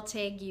 And I'll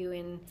tag you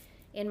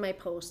in my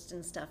posts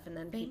and stuff, and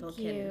then people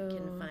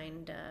can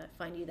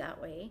find you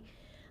that way.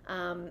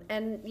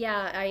 And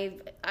yeah,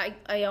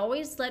 I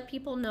always let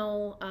people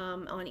know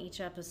on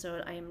each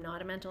episode I am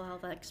not a mental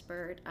health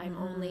expert. I'm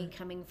only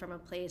coming from a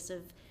place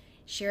of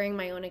sharing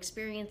my own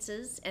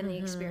experiences and the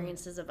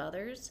experiences of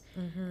others.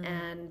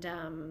 And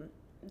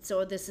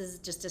so this is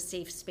just a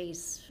safe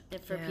space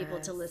for people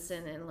to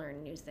listen and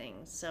learn new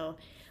things. So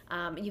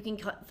you can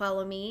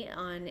follow me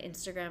on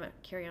Instagram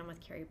at Carry On With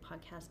Carrie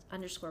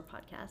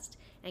 _podcast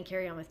and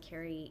Carry On With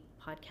Carrie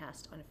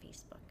podcast on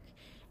Facebook.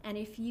 And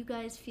if you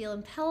guys feel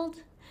impelled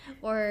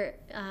or,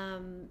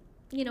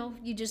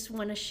 you just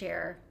want to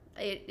share,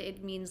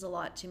 it means a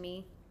lot to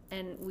me.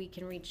 And we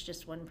can reach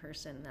just one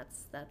person.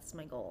 That's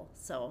my goal.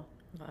 So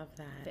Love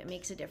that. if it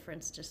makes a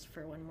difference just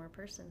for one more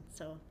person.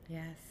 So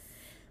Yes.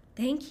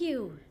 thank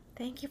you.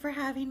 Thank you for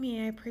having me.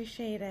 I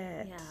appreciate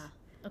it. Yeah.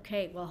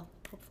 Okay. Well,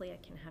 hopefully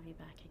I can have you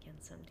back again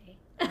someday.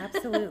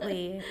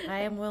 Absolutely. I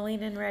am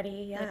willing and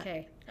ready. Yeah.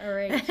 Okay. All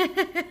right.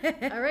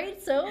 All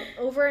right. So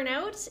over and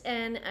out.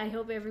 And I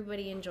hope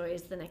everybody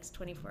enjoys the next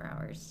 24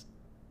 hours.